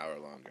go an hour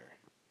longer.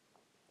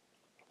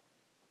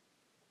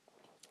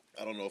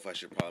 I don't know if I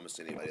should promise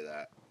anybody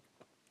that.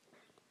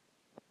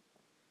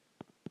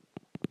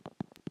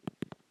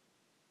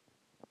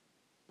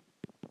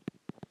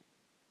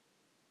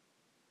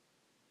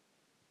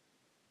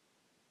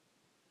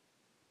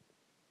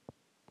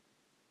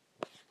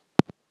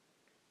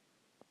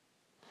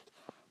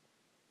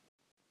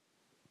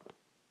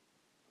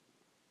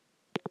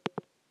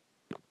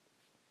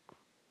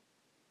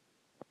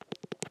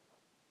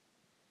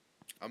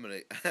 I'm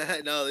gonna.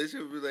 No, this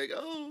should be like,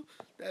 oh,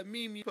 that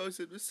meme you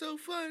posted was so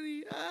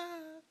funny. Ah,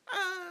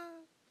 ah.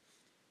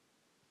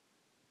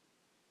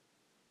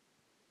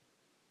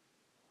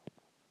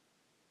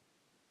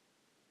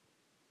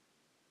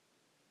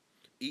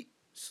 Eat,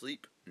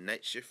 sleep,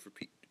 night shift,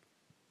 repeat.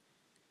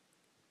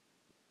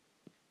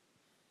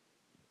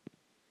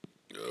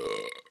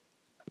 Ugh.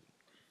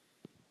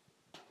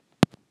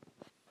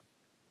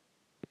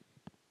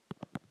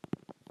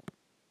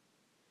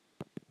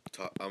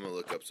 I'm gonna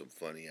look up some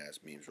funny ass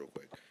memes real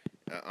quick.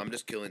 I'm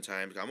just killing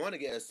time because I want to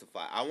get us to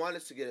five. I want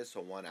us to get us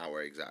to 1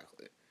 hour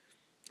exactly.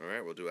 All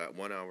right, we'll do that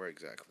 1 hour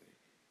exactly.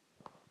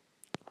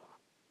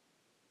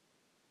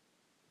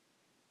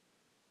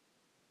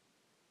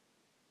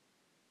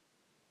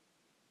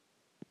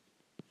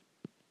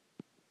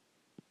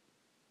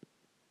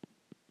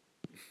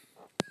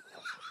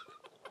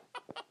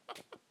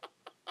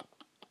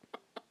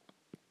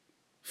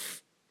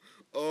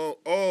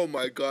 Oh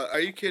my god! Are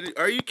you kidding?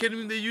 Are you kidding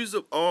me? They use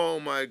them. Oh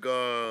my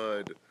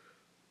god!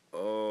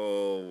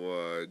 Oh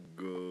my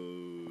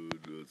god!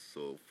 That's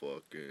so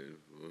fucking.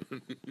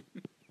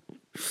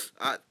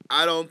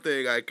 I don't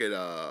think I could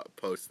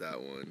post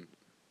that one.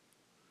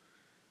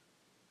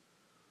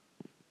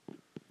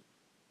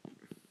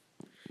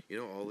 You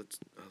know all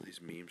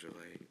these memes are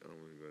like, oh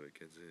my god, I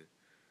can't say it.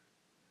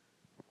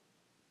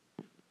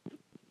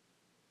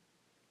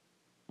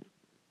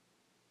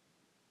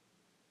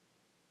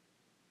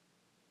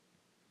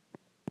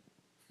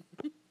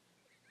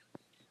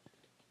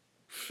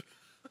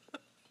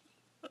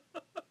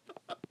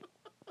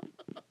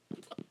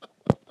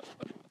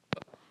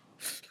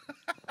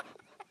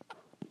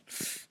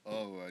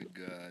 Oh my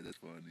god, that's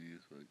funny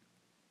as fuck.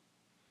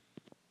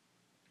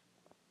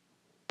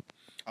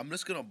 I'm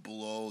just gonna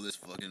blow this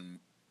fucking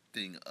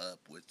thing up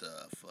with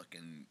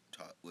fucking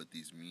talk with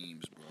these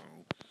memes,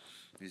 bro.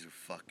 These are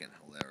fucking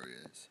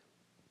hilarious.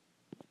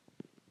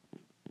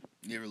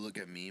 You ever look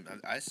at memes?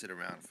 I sit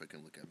around and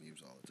fucking look at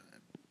memes all the time.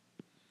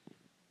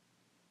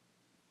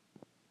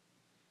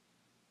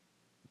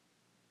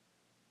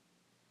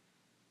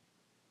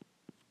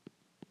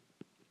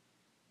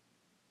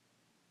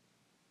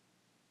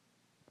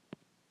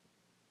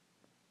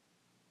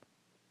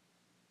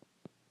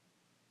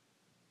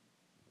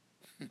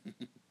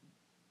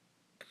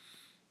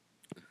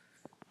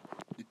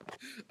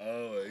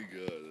 Oh my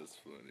god, that's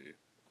funny.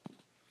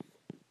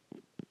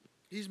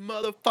 He's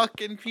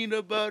motherfucking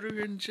peanut butter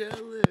and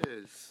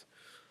jealous.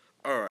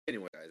 All right.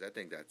 Anyway, guys, I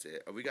think that's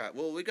it. We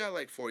got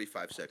like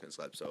 45 seconds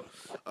left. So,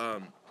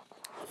 um,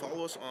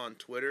 follow us on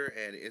Twitter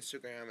and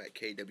Instagram at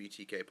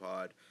KWTK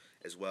Pod,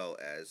 as well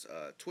as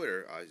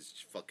Twitter. I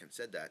just fucking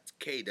said that. It's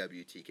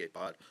KWTK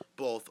Pod,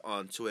 both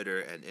on Twitter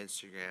and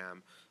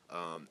Instagram.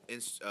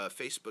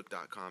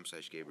 Facebook.com/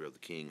 Gabriel the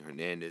King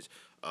Hernandez.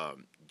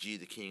 G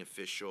the King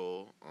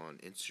Official on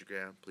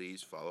Instagram.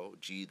 Please follow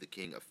G the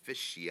King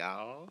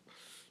Official.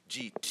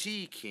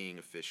 GT King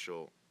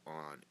Official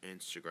on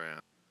Instagram.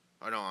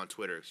 Oh no, on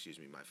Twitter. Excuse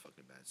me, my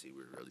fucking bad. See,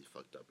 we're really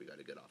fucked up. We got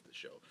to get off the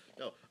show.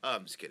 No,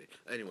 I'm just kidding.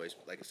 Anyways,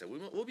 like I said,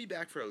 we'll be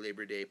back for a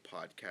Labor Day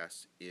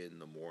podcast in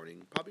the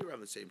morning, probably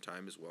around the same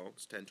time as well.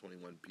 It's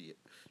 10:21 p.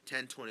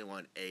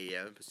 10:21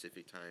 a.m.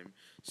 Pacific time.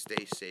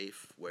 Stay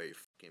safe. Wear your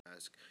fucking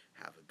mask.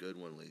 Have a good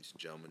one, ladies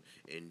and gentlemen.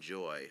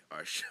 Enjoy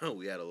our show.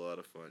 We had a lot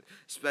of fun,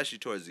 especially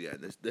towards the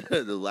end.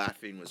 The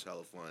laughing was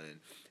hella fun,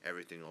 and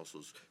everything else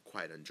was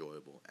quite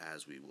enjoyable,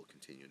 as we will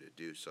continue to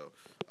do. So,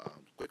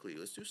 quickly,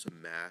 let's do some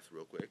math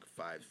real quick.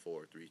 5,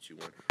 4, 3, 2,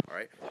 1. All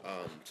right.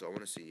 So I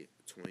want to see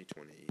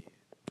 2020,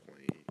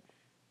 20.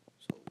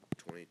 So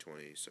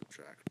 2020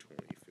 subtract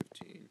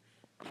 2015.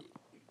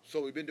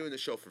 So we've been doing the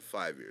show for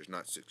 5 years,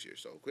 not 6 years.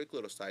 So quick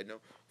little side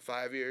note: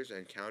 5 years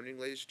and counting,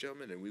 ladies and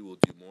gentlemen, and we will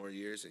do more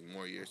years and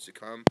more years to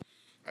come.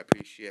 I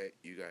appreciate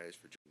you guys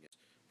for joining us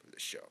for the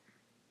show.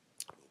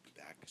 We'll be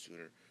back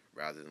sooner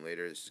rather than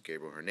later. This is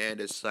Gabriel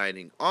Hernandez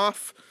signing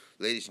off.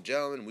 Ladies and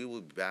gentlemen, we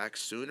will be back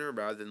sooner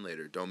rather than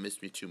later. Don't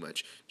miss me too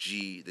much.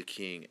 G the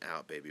King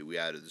out, baby. We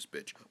out of this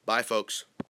bitch. Bye, folks.